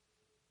eyes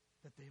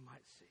that they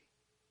might see.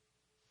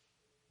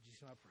 In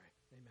Jesus' name I pray.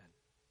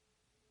 Amen.